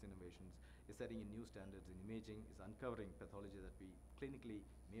with its innovations is setting in new standards in imaging, is uncovering pathology that we clinically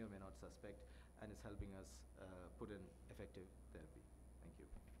may or may not suspect, and is helping us put in effective therapy. Thank you.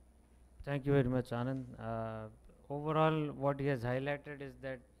 Thank you very much, Anand. Overall, what he has highlighted is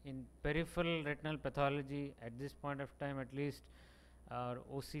that in peripheral retinal pathology, at this point of time at least, our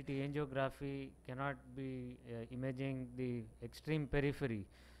OCT angiography cannot be imaging the extreme periphery.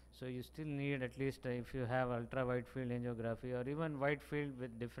 So you still need at least if you have ultra wide field angiography or even wide field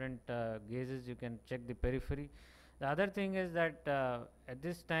with different gazes, you can check the periphery. The other thing is that at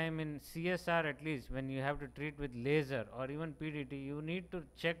this time in CSR, at least when you have to treat with laser or even PDT, you need to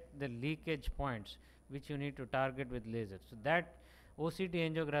check the leakage points which you need to target with laser. So that OCT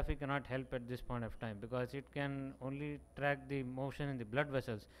angiography cannot help at this point of time because it can only track the motion in the blood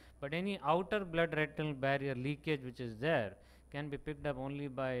vessels, but any outer blood retinal barrier leakage which is there can be picked up only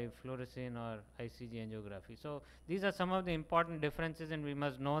by fluorescein or ICG angiography. So these are some of the important differences, and we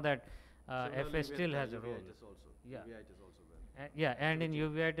must know that FA still has a role. Yeah. Uveitis also there. Yeah, and in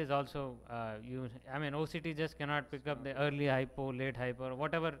uveitis also, I mean OCT just cannot pick up the early hypo, late hypo,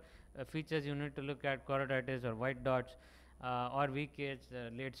 whatever features you need to look at, choroiditis or white dots, or weak age,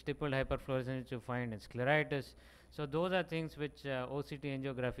 late stippled hyperfluorescence which you find in scleritis. So those are things which OCT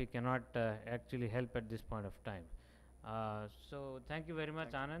angiography cannot actually help at this point of time. So thank you very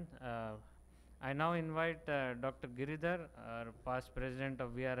much, Anand. I now invite Dr. Giridhar, our past president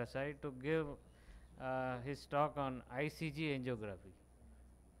of VRSI, to give his talk on ICG angiography.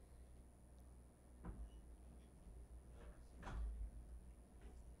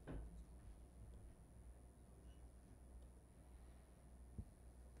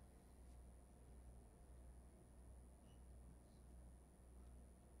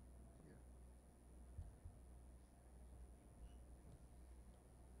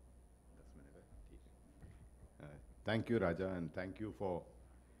 Thank you, Raja, and thank you for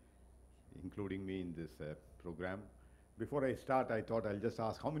including me in this program. Before I start, I thought I'll just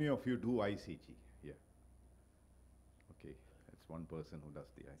ask, how many of you do ICG? Yeah. Okay, that's one person who does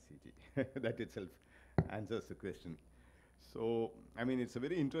the ICG. That itself answers the question. So, I mean, it's a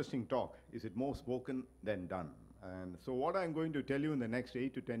very interesting talk. Is it more spoken than done? And so what I'm going to tell you in the next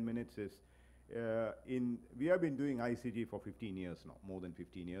 8 to 10 minutes is, we have been doing ICG for 15 years now, more than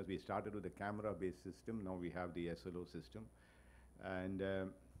 15 years. We started with a camera-based system. Now we have the SLO system. And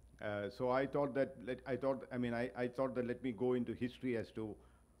so I thought that, I thought that let me go into history as to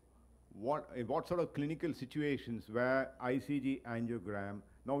what sort of clinical situations where ICG angiogram.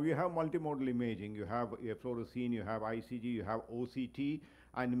 Now you have multimodal imaging, you have fluorescein, you have ICG, you have OCT,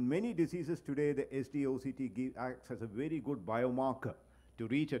 and in many diseases today, the SD-OCT acts as a very good biomarker to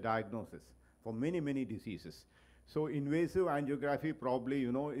reach a diagnosis for many, many diseases. So invasive angiography probably,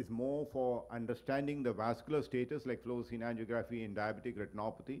 you know, is more for understanding the vascular status, like fluorescein angiography in diabetic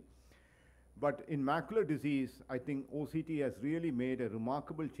retinopathy. But in macular disease, I think OCT has really made a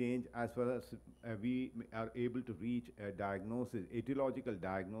remarkable change as far as we are able to reach a diagnosis, etiological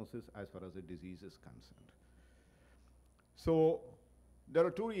diagnosis as far as the disease is concerned. So there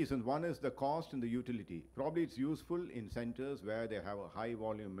are two reasons. One is the cost and the utility. Probably it's useful in centers where they have a high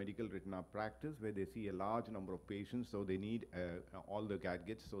volume medical retina practice, where they see a large number of patients, so they need all the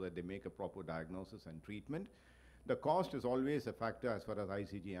gadgets so that they make a proper diagnosis and treatment. The cost is always a factor as far as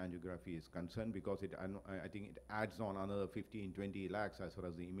ICG angiography is concerned, because I think it adds on another 15-20 lakhs as far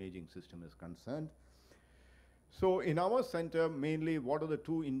as the imaging system is concerned. So in our center, mainly what are the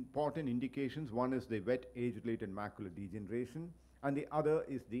two important indications? One is the wet age-related macular degeneration, and the other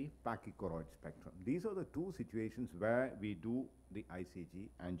is the pachychoroid spectrum. These are the two situations where we do the ICG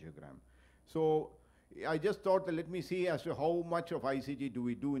angiogram. So I just thought that let me see as to how much of ICG do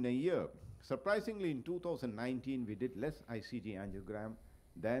we do in a year. Surprisingly, in 2019, we did less ICG angiogram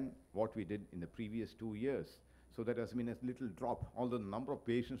than what we did in the previous 2 years. So that has been a little drop, although the number of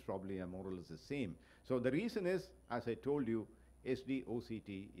patients probably are more or less the same. So the reason is, as I told you,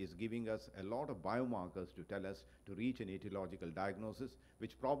 SD-OCT is giving us a lot of biomarkers to tell us to reach an etiological diagnosis,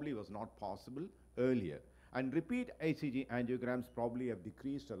 which probably was not possible earlier. And repeat ICG angiograms probably have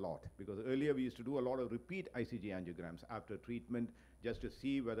decreased a lot, because earlier we used to do a lot of repeat ICG angiograms after treatment, just to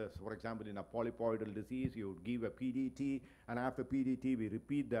see whether, for example, in a polypoidal disease, you would give a PDT, and after PDT, we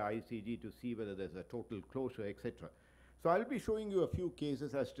repeat the ICG to see whether there's a total closure, etc. So I'll be showing you a few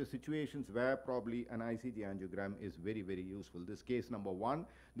cases as to situations where probably an ICG angiogram is very, very useful. This case number one,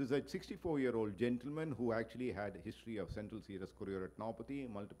 this is a 64-year-old gentleman who actually had a history of central serous chorioretinopathy,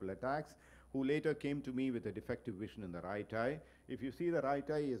 multiple attacks, who later came to me with a defective vision in the right eye. If you see the right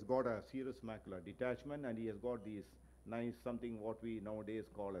eye, he has got a serous macular detachment, and he has got these nice, something what we nowadays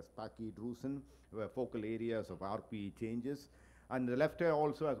call as pachychoroid, where focal areas of RPE changes. And the left eye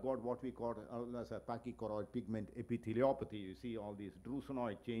also has got what we call as a pachychoroid pigment epitheliopathy. You see all these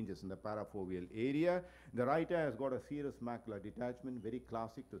drusenoid changes in the parafoveal area. The right eye has got a serous macular detachment, very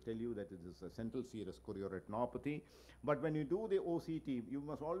classic to tell you that it is a central serous chorioretinopathy. But when you do the OCT, you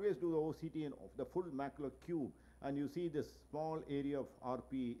must always do the OCT in the full macular cube, and you see this small area of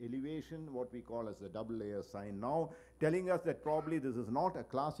RP elevation, what we call as the double layer sign now, telling us that probably this is not a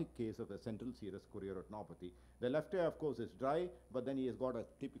classic case of a central serous chorioretinopathy. The left eye, of course, is dry, but then he has got a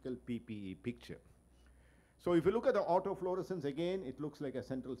typical PPE picture. So if you look at the autofluorescence again, it looks like a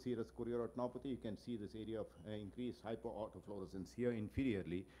central serous chorioretinopathy. You can see this area of increased hypoautofluorescence here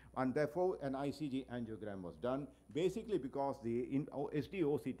inferiorly, and therefore an ICG angiogram was done, basically because the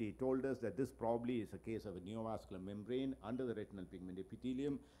SD-OCT told us that this probably is a case of a neovascular membrane under the retinal pigment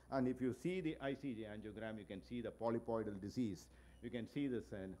epithelium. And if you see the ICG angiogram, you can see the polypoidal disease You can see this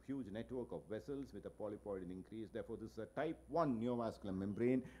huge network of vessels with a polypoidal increase. Therefore, this is a type 1 neovascular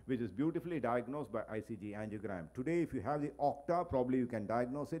membrane, which is beautifully diagnosed by ICG angiogram. Today, if you have the OCTA, probably you can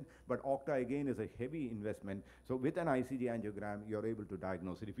diagnose it, but OCTA again is a heavy investment. So with an ICG angiogram, you're able to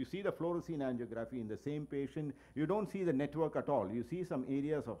diagnose it. If you see the fluorescein angiography in the same patient, you don't see the network at all. You see some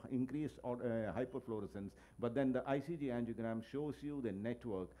areas of increased hyperfluorescence, but then the ICG angiogram shows you the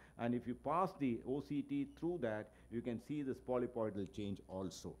network, and if you pass the OCT through that, you can see this polypoidal change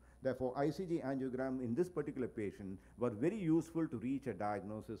also. Therefore, ICG angiogram in this particular patient were very useful to reach a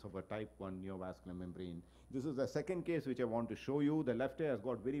diagnosis of a type 1 neovascular membrane. This is the second case which I want to show you. The left eye has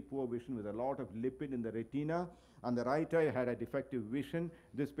got very poor vision with a lot of lipid in the retina, and the right eye had a defective vision.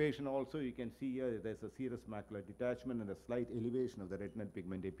 This patient also, you can see here, there's a serous macular detachment and a slight elevation of the retinal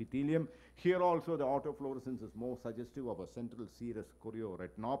pigment epithelium. Here also, the autofluorescence is more suggestive of a central serous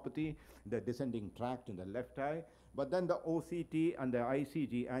chorioretinopathy, the descending tract in the left eye. But then the OCT and the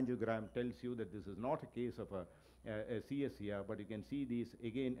ICG angiogram tells you that this is not a case of a CS here, but you can see these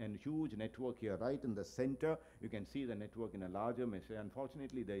again a huge network here right in the center. You can see the network in a larger measure.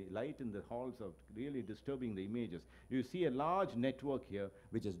 Unfortunately, the light in the halls are really disturbing the images. You see a large network here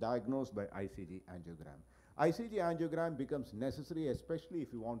which is diagnosed by ICG angiogram. ICG angiogram becomes necessary, especially if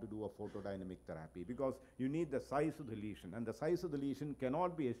you want to do a photodynamic therapy, because you need the size of the lesion, and the size of the lesion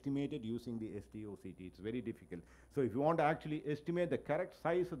cannot be estimated using the STOCT. It's very difficult. So if you want to actually estimate the correct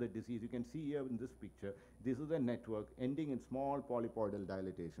size of the disease, you can see here in this picture, this is a network ending in small polypoidal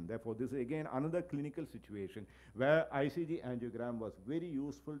dilatation. Therefore, this is again another clinical situation where ICG angiogram was very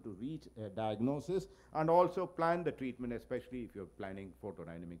useful to reach a diagnosis and also plan the treatment, especially if you're planning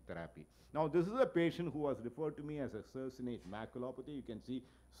photodynamic therapy. Now, this is a patient who was referred to me as a succinate maculopathy. You can see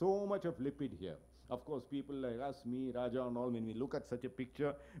so much of lipid here. Of course, people like us, me, Raja and all, when we look at such a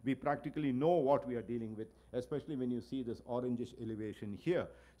picture, we practically know what we are dealing with, especially when you see this orangish elevation here.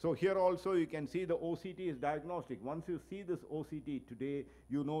 So here also you can see the OCT is diagnostic. Once you see this OCT today,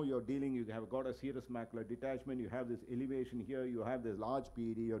 you know you're dealing, you have got a serous macular detachment, you have this elevation here, you have this large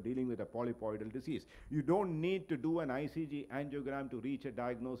PED, you're dealing with a polypoidal disease. You don't need to do an ICG angiogram to reach a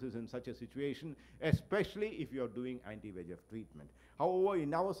diagnosis in such a situation, especially if you're doing anti-VEGF treatment. However,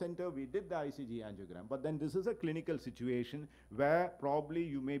 in our center, we did the ICG angiogram, but then this is a clinical situation where probably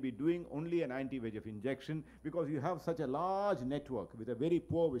you may be doing only an anti-VEGF injection because you have such a large network with a very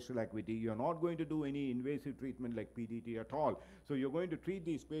poor visual acuity. You're not going to do any invasive treatment like PDT at all. So you're going to treat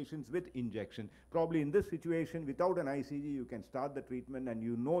these patients with injection. Probably in this situation, without an ICG, you can start the treatment and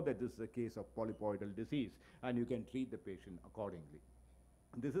you know that this is a case of polypoidal disease, and you can treat the patient accordingly.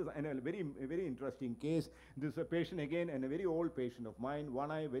 This is a very interesting case. This is a patient again, and a very old patient of mine, one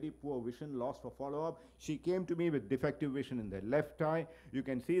eye, very poor vision, lost for follow-up. She came to me with defective vision in the left eye. You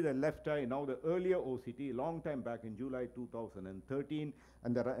can see the left eye, now the earlier OCT, long time back in July 2013,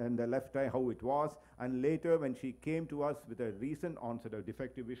 and the left eye, how it was. And later when she came to us with a recent onset of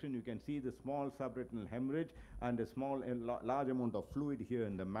defective vision, you can see the small subretinal hemorrhage and a large amount of fluid here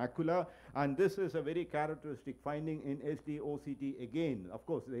in the macula. And this is a very characteristic finding in STOCT again. Of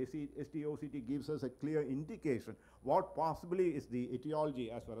course, the STOCT gives us a clear indication what possibly is the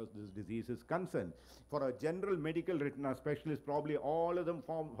etiology as far as this disease is concerned. For a general medical retina specialist, probably all of them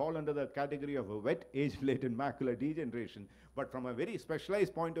fall under the category of a wet age-related macular degeneration. But from a very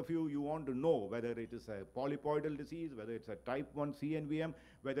specialized point of view, you want to know whether it is a polypoidal disease, whether it's a type 1 CNVM,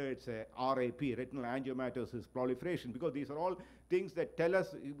 whether it's a RAP, retinal angiomatosis proliferation, because these are all things that tell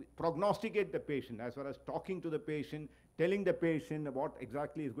us, prognosticate the patient as far as talking to the patient, telling the patient what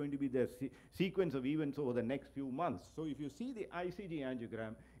exactly is going to be the sequence of events over the next few months. So if you see the ICG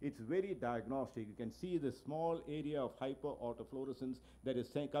angiogram, it's very diagnostic. You can see the small area of hyperautofluorescence that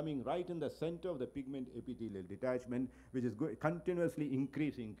is coming right in the center of the pigment epithelial detachment, which is continuously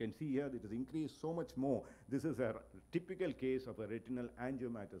increasing. You can see here that it has increased so much more. This is a typical case of a retinal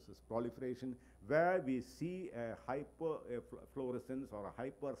angiomatosis proliferation where we see a hyperfluorescence or a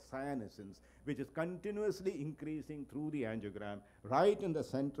hypercyanescence, which is continuously increasing through the angiogram right in the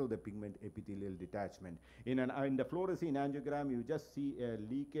center of the pigment epithelial detachment. In the fluorescein angiogram, you just see a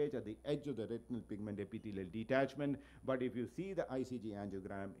leakage at the edge of the retinal pigment epithelial detachment, but if you see the ICG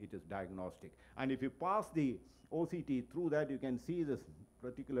angiogram, it is diagnostic. And if you pass the OCT through that, you can see this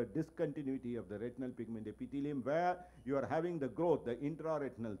particular discontinuity of the retinal pigment epithelium where you are having the growth, the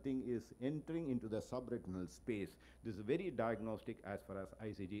intraretinal thing is entering into the subretinal space. This is very diagnostic as far as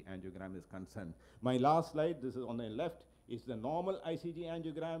ICG angiogram is concerned. My last slide, this is on the left, is the normal ICG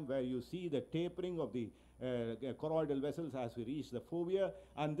angiogram where you see the tapering of the choroidal vessels as we reach the fovea.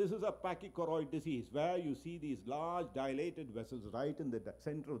 And this is a pachychoroid disease where you see these large dilated vessels right in the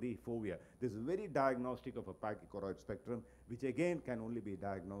center of the fovea. This is very diagnostic of a pachychoroid spectrum, which again can only be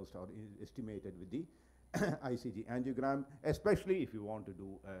diagnosed or estimated with the ICG angiogram, especially if you want to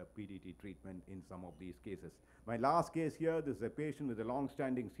do PDT treatment in some of these cases. My last case here, this is a patient with a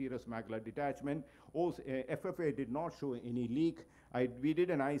long-standing serous macular detachment. FFA did not show any leak. We did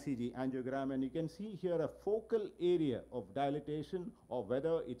an ICG angiogram, and you can see here a focal area of dilatation, or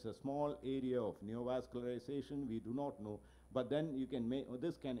whether it's a small area of neovascularization, we do not know. But then you can make,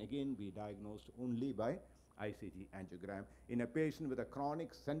 this can again be diagnosed only by ICG angiogram in a patient with a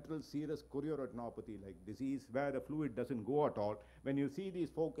chronic central serous chorioretinopathy-like disease where the fluid doesn't go at all. When you see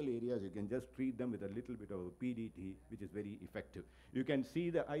these focal areas, you can just treat them with a little bit of a PDT, which is very effective. You can see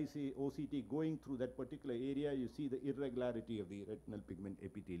the OCT going through that particular area. You see the irregularity of the retinal pigment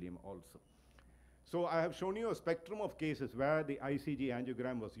epithelium also. So I have shown you a spectrum of cases where the ICG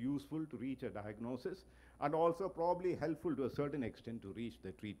angiogram was useful to reach a diagnosis and also probably helpful to a certain extent to reach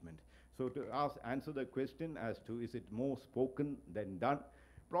the treatment. So to answer the question as to is it more spoken than done,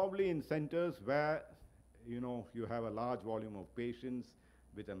 probably in centers where you have a large volume of patients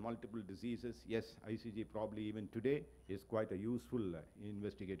with multiple diseases, yes, ICG probably even today is quite a useful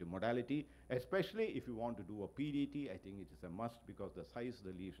investigative modality, especially if you want to do a PDT. I think it is a must because the size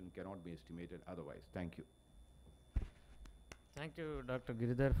of the lesion cannot be estimated otherwise. Thank you. Thank you, Dr.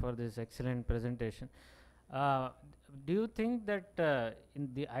 Giridhar, for this excellent presentation. Do you think that in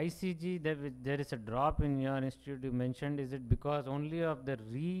the ICG there is a drop in your institute you mentioned? Is it because only of the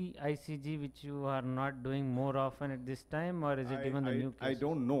re-ICG which you are not doing more often at this time, or is it even the new cases? I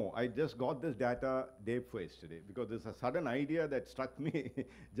don't know. I just got this data day before yesterday because there's a sudden idea that struck me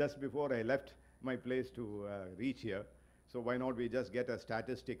just before I left my place to reach here. So why not we just get a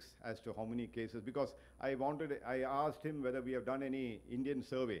statistics as to how many cases, because I asked him whether we have done any Indian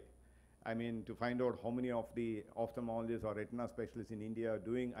survey. I mean, to find out how many of the ophthalmologists or retina specialists in India are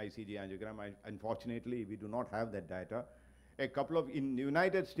doing ICG angiogram. Unfortunately, we do not have that data. In the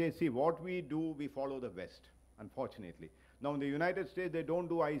United States, see what we do, we follow the West, unfortunately. Now in the United States, they don't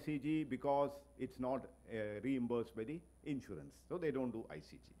do ICG because it's not reimbursed by the insurance. So they don't do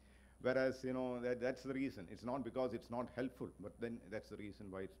ICG. Whereas, that's the reason. It's not because it's not helpful, but then that's the reason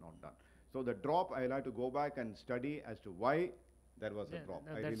why it's not done. So the drop, I'll have to go back and study as to why there was a drop.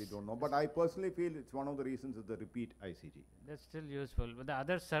 I really don't know. But I personally feel it's one of the reasons is the repeat ICG. That's still useful. But the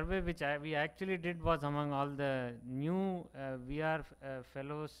other survey which we actually did was among all the new VR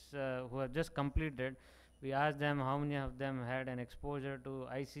fellows who have just completed. We asked them how many of them had an exposure to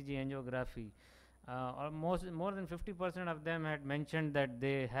ICG angiography. More than 50% of them had mentioned that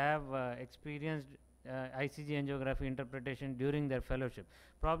they have experienced ICG angiography interpretation during their fellowship.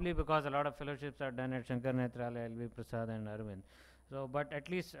 Probably because a lot of fellowships are done at Shankar Nethralaya, LV Prasad and Arvind. So, but at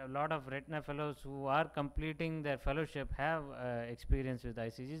least a lot of retina fellows who are completing their fellowship have experience with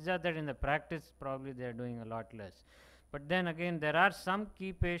ICG. It's just that in the practice, probably they are doing a lot less. But then again, there are some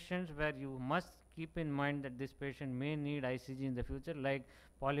key patients where you must keep in mind that this patient may need ICG in the future, like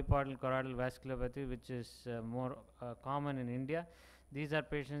polypoidal choroidal vasculopathy, which is more common in India. These are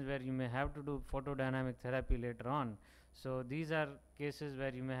patients where you may have to do photodynamic therapy later on. So these are cases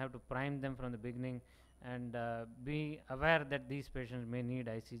where you may have to prime them from the beginning and be aware that these patients may need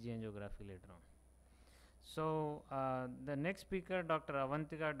ICG angiography later on. So the next speaker, Dr.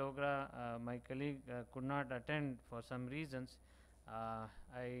 Avantika Dogra, my colleague, could not attend for some reasons.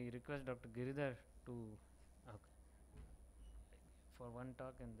 I request Dr. Giridhar to for one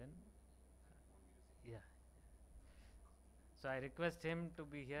talk and then So I request him to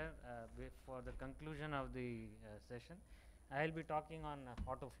be here for the conclusion of the session. I will be talking on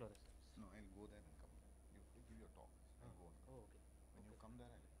autofluorescence. No, I'll go there and come. You have to give your talk. I'll go on. Oh, okay. When you come there,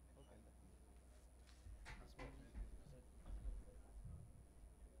 I'll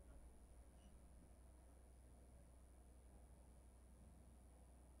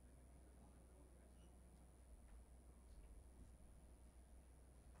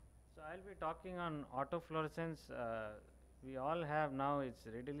So I'll be talking on autofluorescence. We all have now, it's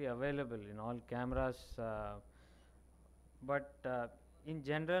readily available in all cameras, but in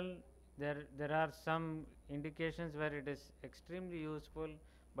general there are some indications where it is extremely useful,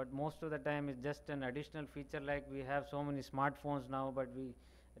 but most of the time it's just an additional feature. Like we have so many smartphones now, but we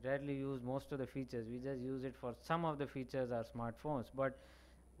rarely use most of the features. We just use it for some of the features are smartphones. But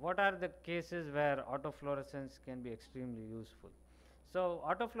what are the cases where autofluorescence can be extremely useful? So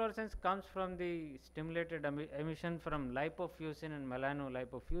autofluorescence comes from the stimulated emission from lipofuscin and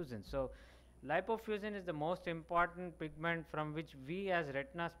melanolipofuscin. So Lipofuscin is the most important pigment from which we as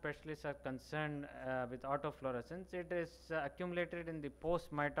retina specialists are concerned with autofluorescence. It is accumulated in the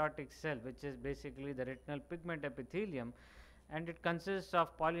post-mitotic cell, which is basically the retinal pigment epithelium, and it consists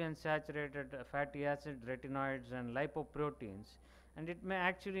of polyunsaturated fatty acid, retinoids and lipoproteins, and it may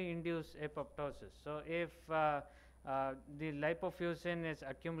actually induce apoptosis. So, if the lipofuscin is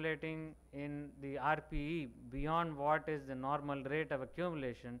accumulating in the RPE beyond what is the normal rate of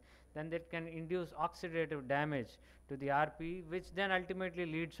accumulation, then that can induce oxidative damage to the RPE, which then ultimately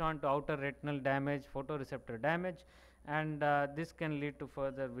leads on to outer retinal damage, photoreceptor damage, and this can lead to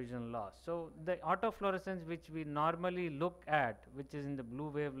further vision loss. So, the autofluorescence which we normally look at, which is in the blue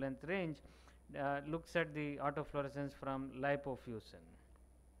wavelength range, looks at the autofluorescence from lipofuscin.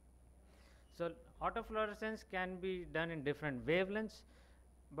 So, autofluorescence can be done in different wavelengths,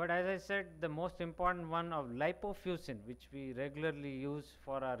 but as I said, the most important one of lipofuscin, which we regularly use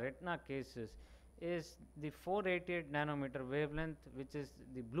for our retina cases, is the 488 nanometer wavelength, which is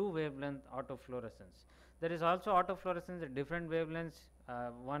the blue wavelength autofluorescence. There is also autofluorescence at different wavelengths.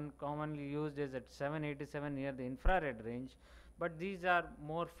 One commonly used is at 787 near the infrared range, but these are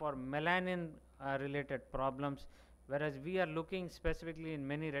more for melanin related problems, whereas we are looking specifically in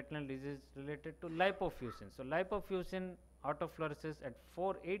many retinal diseases related to lipofuscin. So, lipofuscin autofluoresces at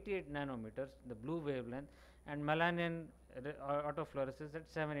 488 nanometers, the blue wavelength, and melanin autofluoresces at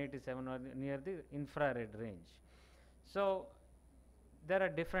 787 or near the infrared range. So, there are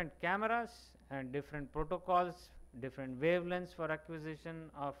different cameras and different protocols, different wavelengths for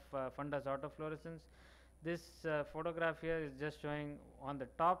acquisition of fundus autofluorescence. This photograph here is just showing on the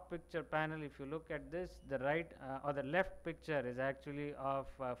top picture panel. If you look at this, the right or the left picture is actually of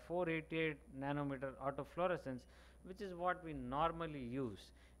 488 nanometer autofluorescence, which is what we normally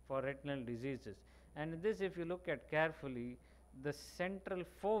use for retinal diseases. And this, if you look at carefully, the central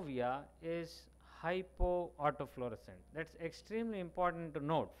fovea is hypoautofluorescent. That's extremely important to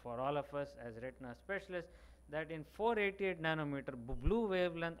note for all of us as retina specialists, that in 488 nanometer blue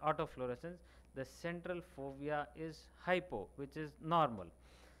wavelength autofluorescence, the central fovea is hypo, which is normal.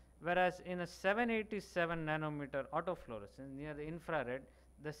 Whereas in a 787 nanometer autofluorescence near the infrared,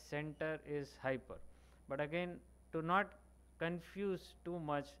 the center is hyper. But again, to not confuse too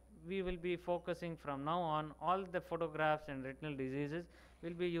much, we will be focusing from now on all the photographs and retinal diseases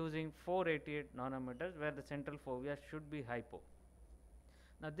will be using 488 nanometers, where the central fovea should be hypo.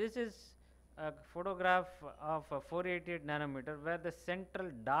 Now, this is a photograph of a 488 nanometer where the central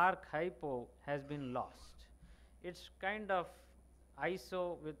dark hypo has been lost. It's kind of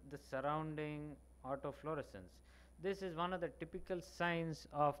iso with the surrounding autofluorescence. This is one of the typical signs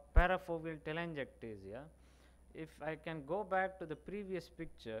of parafoveal telangiectasia. If I can go back to the previous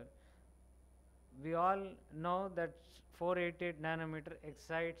picture, we all know that 488 nanometer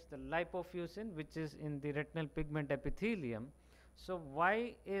excites the lipofuscin, which is in the retinal pigment epithelium. So,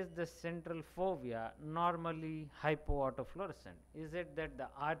 why is the central fovea normally hypoautofluorescent? Is it that the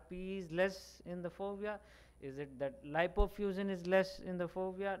RPE is less in the fovea? Is it that lipofuscin is less in the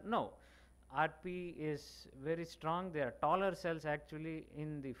fovea? No. RPE is very strong. There are taller cells actually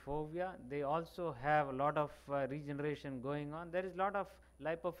in the fovea. They also have a lot of regeneration going on. There is a lot of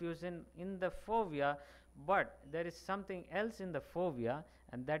lipofuscin in the fovea, but there is something else in the fovea,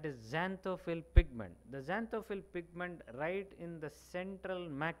 and that is xanthophyll pigment. The xanthophyll pigment right in the central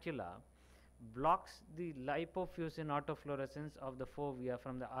macula blocks the lipofuscin autofluorescence of the fovea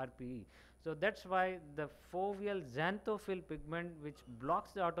from the RPE. So, that is why the foveal xanthophyll pigment, which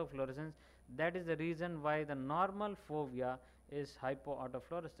blocks the autofluorescence, that is the reason why the normal fovea is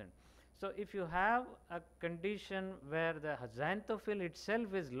hypoautofluorescent. So, if you have a condition where the xanthophyll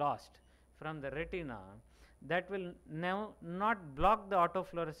itself is lost from the retina, that will now not block the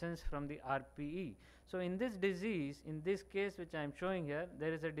autofluorescence from the RPE. So, in this disease, in this case which I am showing here,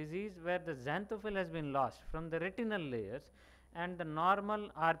 there is a disease where the xanthophyll has been lost from the retinal layers, and the normal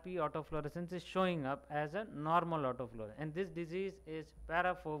RPE autofluorescence is showing up as a normal autofluorescence, and this disease is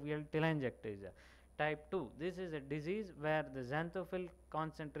parafoveal telangiectasia type 2. This is a disease where the xanthophyll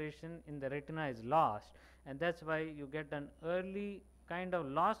concentration in the retina is lost, and that is why you get an early kind of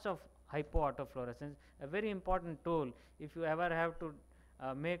loss of hypoautofluorescence. A very important tool if you ever have to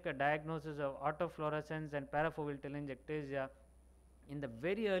make a diagnosis of autofluorescence and parafoveal telangiectasia in the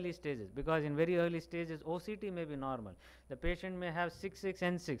very early stages, because in very early stages OCT may be normal. The patient may have 6/6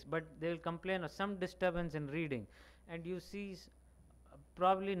 N6, but they will complain of some disturbance in reading, and you see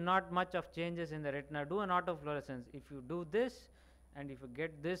probably not much of changes in the retina. Do an autofluorescence. If you do this and if you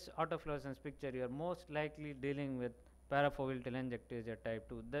get this autofluorescence picture, you are most likely dealing with parafoveal telangiectasia type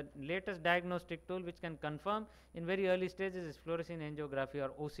 2. The latest diagnostic tool which can confirm in very early stages is fluorescein angiography or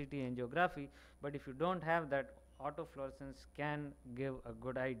OCT angiography, but if you don't have that, autofluorescence can give a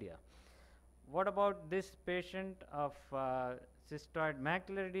good idea. What about this patient of cystoid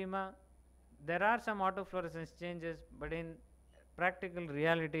macular edema? There are some autofluorescence changes, but in practical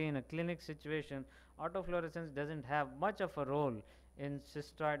reality, in a clinic situation, autofluorescence doesn't have much of a role in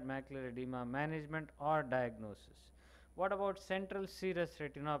cystoid macular edema management or diagnosis. What about central serous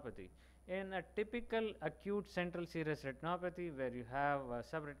retinopathy? In a typical acute central serous retinopathy where you have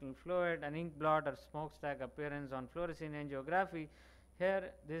subretinal fluid, an ink blot or smokestack appearance on fluorescein angiography,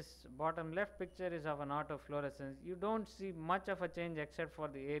 here this bottom left picture is of an autofluorescence. You don't see much of a change except for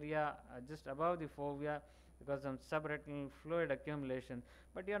the area just above the fovea because of subretinal fluid accumulation,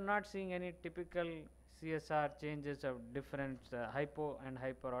 but you are not seeing any typical CSR changes of different hypo and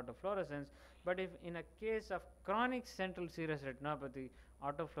hyperautofluorescence. But if in a case of chronic central serous retinopathy,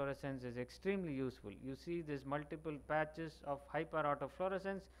 autofluorescence is extremely useful. You see these multiple patches of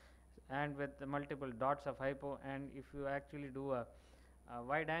hyperautofluorescence and with the multiple dots of hypo, and if you actually do a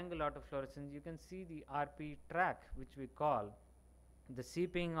wide angle autofluorescence, you can see the RP track, which we call. The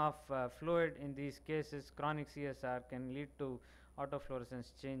seeping of fluid in these cases, chronic CSR, can lead to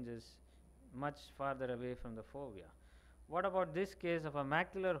autofluorescence changes much farther away from the fovea. What about this case of a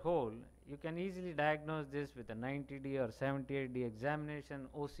macular hole? You can easily diagnose this with a 90D or 78D examination.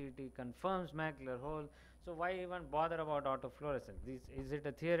 OCT confirms macular hole. So why even bother about autofluorescence? Is it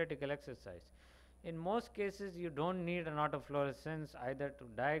a theoretical exercise? In most cases, you don't need an autofluorescence either to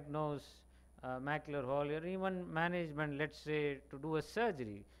diagnose macular hole or even management, let's say to do a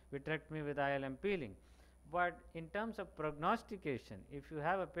surgery, vitrectomy with ILM peeling. But in terms of prognostication, if you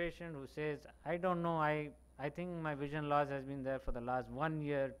have a patient who says, I don't know, I think my vision loss has been there for the last 1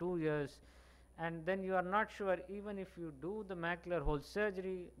 year, 2 years, and then you are not sure, even if you do the macular hole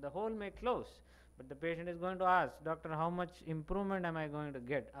surgery, the hole may close. But the patient is going to ask, doctor, how much improvement am I going to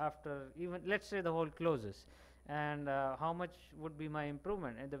get after even, let's say the hole closes, and how much would be my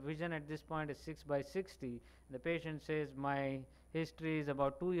improvement? And the vision at this point is 6/60. The patient says, my history is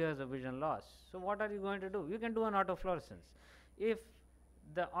about 2 years of vision loss. So what are you going to do? You can do an autofluorescence. If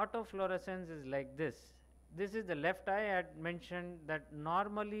the autofluorescence is like this is the left eye. I had mentioned that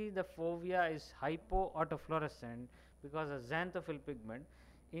normally the fovea is hypoautofluorescent because of xanthophyll pigment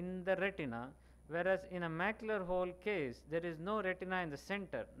in the retina, whereas in a macular hole case, there is no retina in the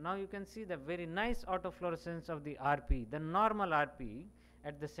center. Now you can see the very nice autofluorescence of the RP, the normal RP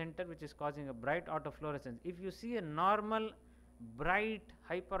at the center, which is causing a bright autofluorescence. If you see a normal bright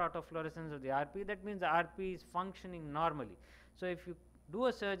hyperautofluorescence of the RP, that means the RP is functioning normally. So if you do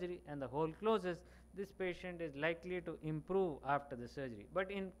a surgery and the hole closes, this patient is likely to improve after the surgery.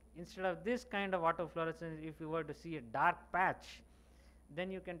 But instead of this kind of autofluorescence, if you were to see a dark patch, then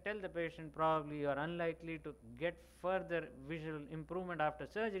you can tell the patient probably you are unlikely to get further visual improvement after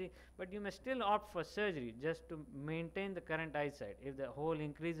surgery, but you may still opt for surgery just to maintain the current eyesight. If the hole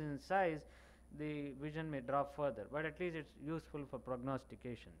increases in size, the vision may drop further, but at least it's useful for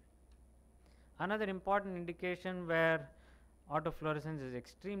prognostication. Another important indication where autofluorescence is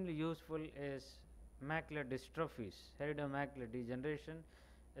extremely useful is macular dystrophies, heredomacular degeneration,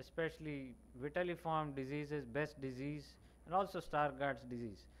 especially vitelliform diseases, Best disease, and also Stargardt's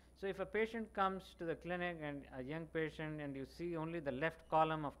disease. So if a patient comes to the clinic, and a young patient, and you see only the left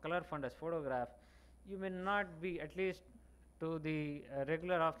column of color fundus photograph, you may not be, at least to the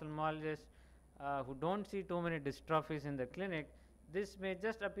regular ophthalmologist who don't see too many dystrophies in the clinic, this may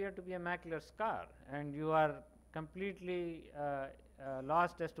just appear to be a macular scar, and you are completely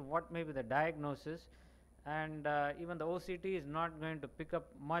lost as to what may be the diagnosis, and even the OCT is not going to pick up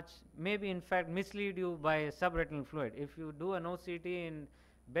much, maybe in fact mislead you by subretinal fluid. If you do an OCT in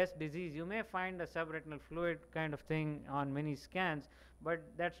Best disease, you may find a subretinal fluid kind of thing on many scans, but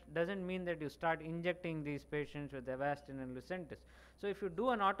that doesn't mean that you start injecting these patients with Avastin and Lucentis. So if you do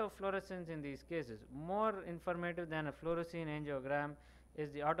an autofluorescence in these cases, more informative than a fluorescein angiogram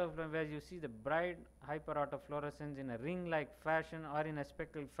is the autofluorescence, where you see the bright hyperautofluorescence in a ring-like fashion or in a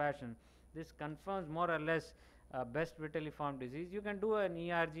spectral fashion. This confirms more or less Best vitelliform disease. You can do an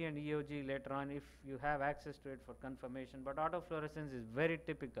ERG and EOG later on if you have access to it for confirmation, but autofluorescence is very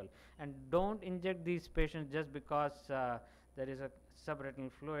typical. And don't inject these patients just because there is a subretinal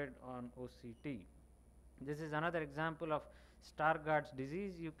fluid on OCT. This is another example of Stargardt's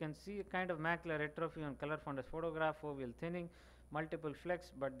disease. You can see a kind of macular atrophy on color fundus photograph, foveal thinning, multiple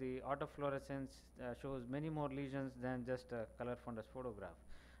flecks, but the autofluorescence shows many more lesions than just a color fundus photograph.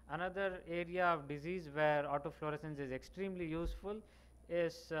 Another area of disease where autofluorescence is extremely useful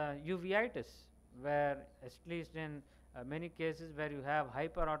is uveitis, where at least in many cases where you have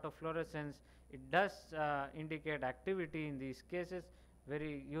hyperautofluorescence, it does indicate activity in these cases,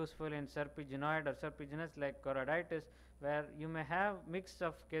 very useful in serpiginoid or serpiginous like choroiditis, where you may have mix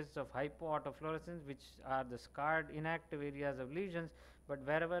of cases of hypoautofluorescence, which are the scarred inactive areas of lesions, but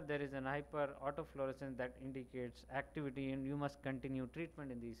wherever there is an hyperautofluorescence, that indicates activity, and you must continue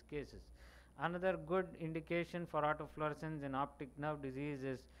treatment in these cases. Another good indication for autofluorescence in optic nerve disease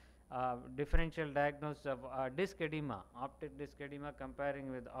is differential diagnosis of disc edema, optic disc edema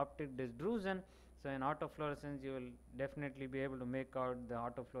comparing with optic disc drusen. So in autofluorescence you will definitely be able to make out the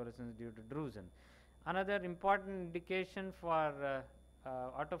autofluorescence due to drusen. Another important indication for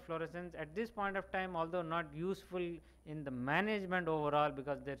autofluorescence at this point of time, although not useful in the management overall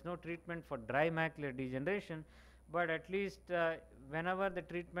because there is no treatment for dry macular degeneration, but at least whenever the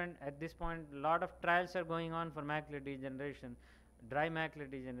treatment at this point, a lot of trials are going on for macular degeneration, dry macular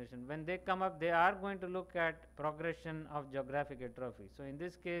degeneration. When they come up, they are going to look at progression of geographic atrophy. So in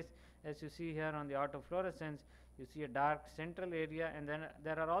this case, as you see here on the autofluorescence, you see a dark central area, and then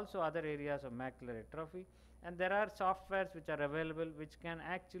there are also other areas of macular atrophy, and there are softwares which are available which can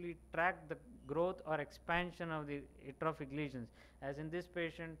actually track the growth or expansion of the atrophic lesions. As in this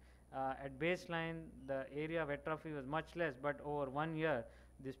patient, at baseline the area of atrophy was much less, but over 1 year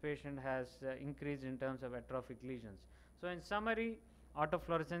this patient has increased in terms of atrophic lesions. So in summary,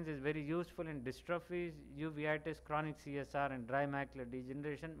 autofluorescence is very useful in dystrophies, uveitis, chronic CSR, and dry macular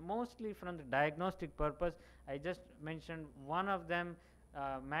degeneration, mostly from the diagnostic purpose. I just mentioned one of them,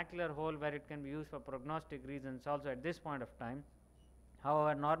 macular hole, where it can be used for prognostic reasons also at this point of time.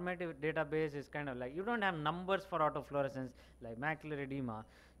 However, normative database is kind of like, you don't have numbers for autofluorescence like macular edema.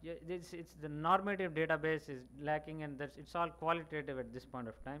 It's the normative database is lacking, and it's all qualitative at this point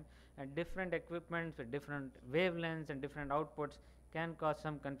of time, and different equipments with different wavelengths and different outputs can cause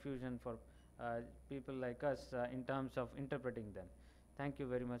some confusion for people like us in terms of interpreting them. Thank you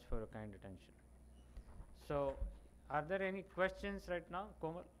very much for your kind attention. So, are there any questions right now,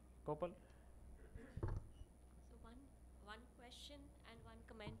 Komal? Kopal? So one question and one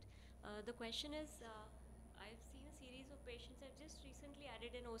comment. The question is, I've seen a series of patients. I've just recently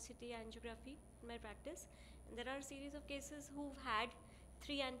added an OCT angiography in my practice, and there are a series of cases who've had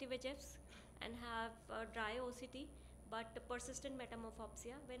 3 anti-VEGFs and have dry OCT, but persistent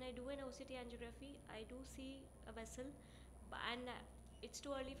metamorphopsia. When I do an OCT angiography, I do see a vessel, and it's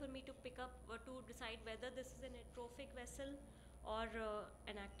too early for me to pick up or to decide whether this is an atrophic vessel or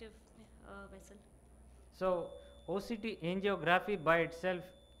an active vessel. So, OCT angiography by itself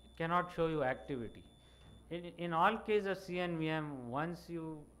cannot show you activity. In all cases of CNVM, once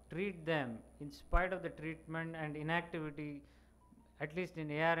you treat them, in spite of the treatment and inactivity, at least in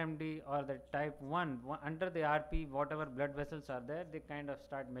ARMD or the type 1, under the RP, whatever blood vessels are there, they kind of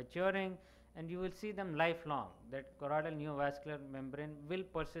start maturing, and you will see them lifelong. That choroidal neovascular membrane will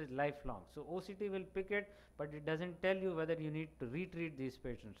persist lifelong. So OCT will pick it, but it doesn't tell you whether you need to retreat these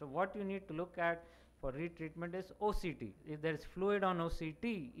patients. So what you need to look at for retreatment is OCT. If there is fluid on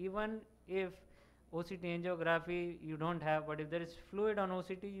OCT, even if OCT angiography you don't have, but if there is fluid on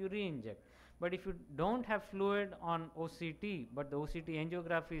OCT, you re-inject. But if you don't have fluid on OCT, but the OCT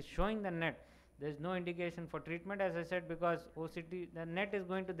angiography is showing the net, there is no indication for treatment, as I said, because OCT, the net is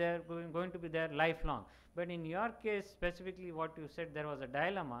going to be there lifelong. But in your case, specifically what you said, there was a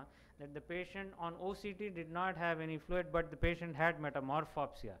dilemma that the patient on OCT did not have any fluid, but the patient had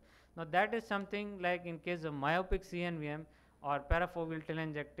metamorphopsia. Now that is something like in case of myopic CNVM or parafoveal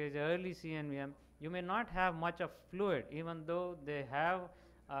telangiectasia, early CNVM, you may not have much of fluid, even though they have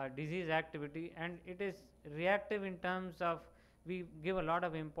disease activity, and it is reactive in terms of, we give a lot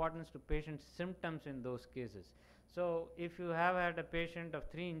of importance to patient symptoms in those cases. So if you have had a patient of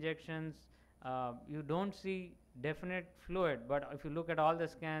 3 injections, you don't see definite fluid, but if you look at all the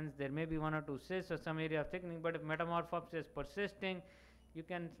scans, there may be 1 or 2 cysts or some area of thickening, but if metamorphopsia is persisting, you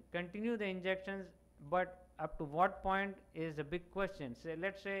can continue the injections, but up to what point is a big question. So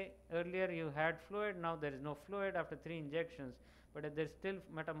let's say earlier you had fluid, now there is no fluid after 3 injections, but if there is still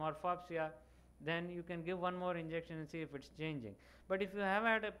metamorphopsia, then you can give 1 more injection and see if it's changing. But if you have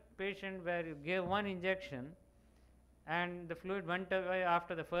had a patient where you gave 1 injection and the fluid went away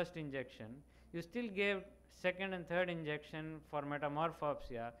after the first injection, you still gave 2nd and 3rd injection for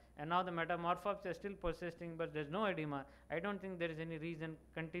metamorphopsia, and now the metamorphopsia is still persisting, but there's no edema, I don't think there is any reason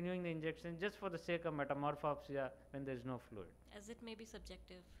continuing the injection just for the sake of metamorphopsia when there's no fluid. As it may be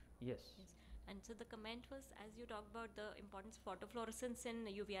subjective. Yes. And so the comment was, as you talked about the importance of autofluorescence in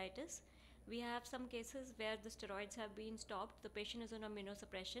uveitis, we have some cases where the steroids have been stopped, the patient is on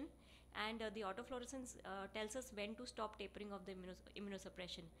immunosuppression, and the autofluorescence tells us when to stop tapering of the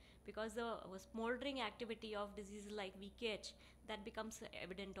immunosuppression, because the smoldering activity of diseases like VKH, that becomes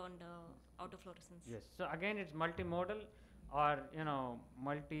evident on the autofluorescence. Yes. So again, it's multimodal, or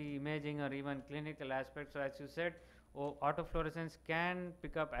multi-imaging, or even clinical aspects. So as you said, autofluorescence can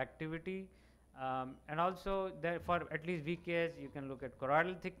pick up activity, and also for at least VKS, you can look at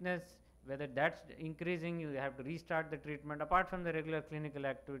choroidal thickness. Whether that's increasing, you have to restart the treatment, apart from the regular clinical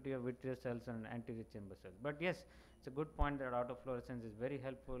activity of vitreous cells and anterior chamber cells. But yes, it's a good point that autofluorescence is very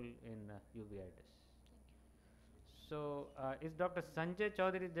helpful in uveitis. So, is Dr. Sanjay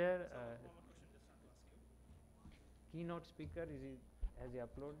Chaudhary there? Keynote speaker, has he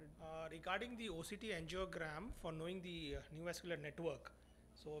uploaded? Regarding the OCT angiogram for knowing the neovascular network,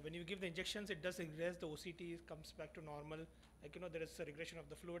 so when you give the injections, it does regress, the OCT comes back to normal, like there is a regression of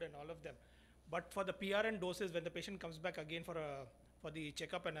the fluid and all of them. But for the PRN doses, when the patient comes back again for the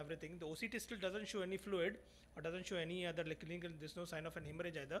checkup and everything, the OCT still doesn't show any fluid, or doesn't show any other clinical, there's no sign of an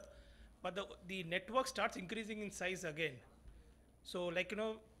hemorrhage either. But the network starts increasing in size again. So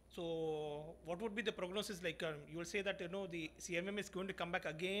so what would be the prognosis like? You will say that the CMM is going to come back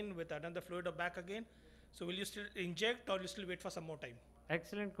again with another fluid or back again. So will you still inject, or you still wait for some more time?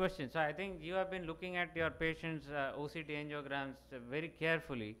 Excellent question. So I think you have been looking at your patients' OCT angiograms very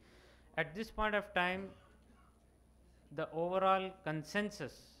carefully. At this point of time, the overall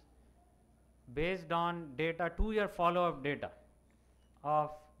consensus based on data, 2-year follow-up data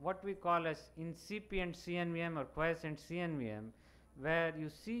of what we call as incipient CNVM or quiescent CNVM, where you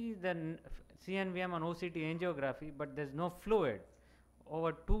see the CNVM on OCT angiography, but there's no fluid.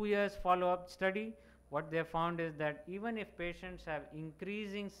 Over 2 years follow-up study, what they found is that even if patients have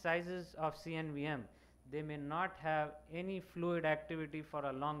increasing sizes of CNVM, they may not have any fluid activity for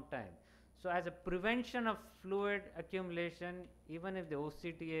a long time. So as a prevention of fluid accumulation, even if the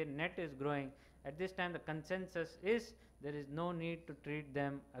OCTA net is growing, at this time the consensus is there is no need to treat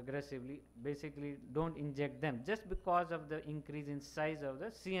them aggressively. Basically, don't inject them just because of the increase in size of the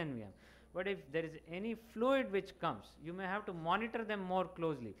CNVM. But if there is any fluid which comes, you may have to monitor them more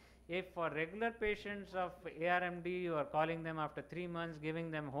closely. If for regular patients of ARMD, you are calling them after 3 months, giving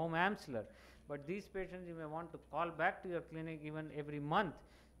them home Amsler, but these patients you may want to call back to your clinic even every month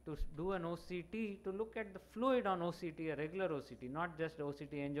to do an OCT, to look at the fluid on OCT, a regular OCT, not just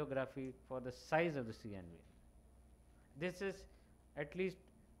OCT angiography for the size of the CNVM. This is at least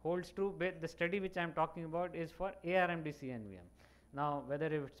holds true, but the study which I am talking about is for ARMD CNVM. Now, whether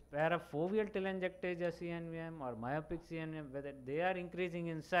it's parafoveal telangiectasia CNVM or myopic CNVM, whether they are increasing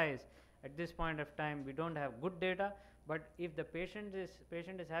in size, at this point of time we don't have good data. But if the patient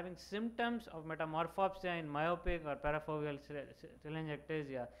is having symptoms of metamorphopsia in myopic or parafoveal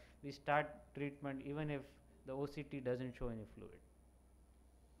telangiectasia, we start treatment even if the OCT doesn't show any fluid.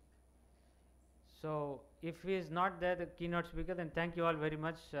 So, if he is not there, the keynote speaker, then thank you all very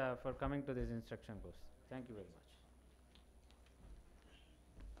much for coming to this instruction course. Thank you very much.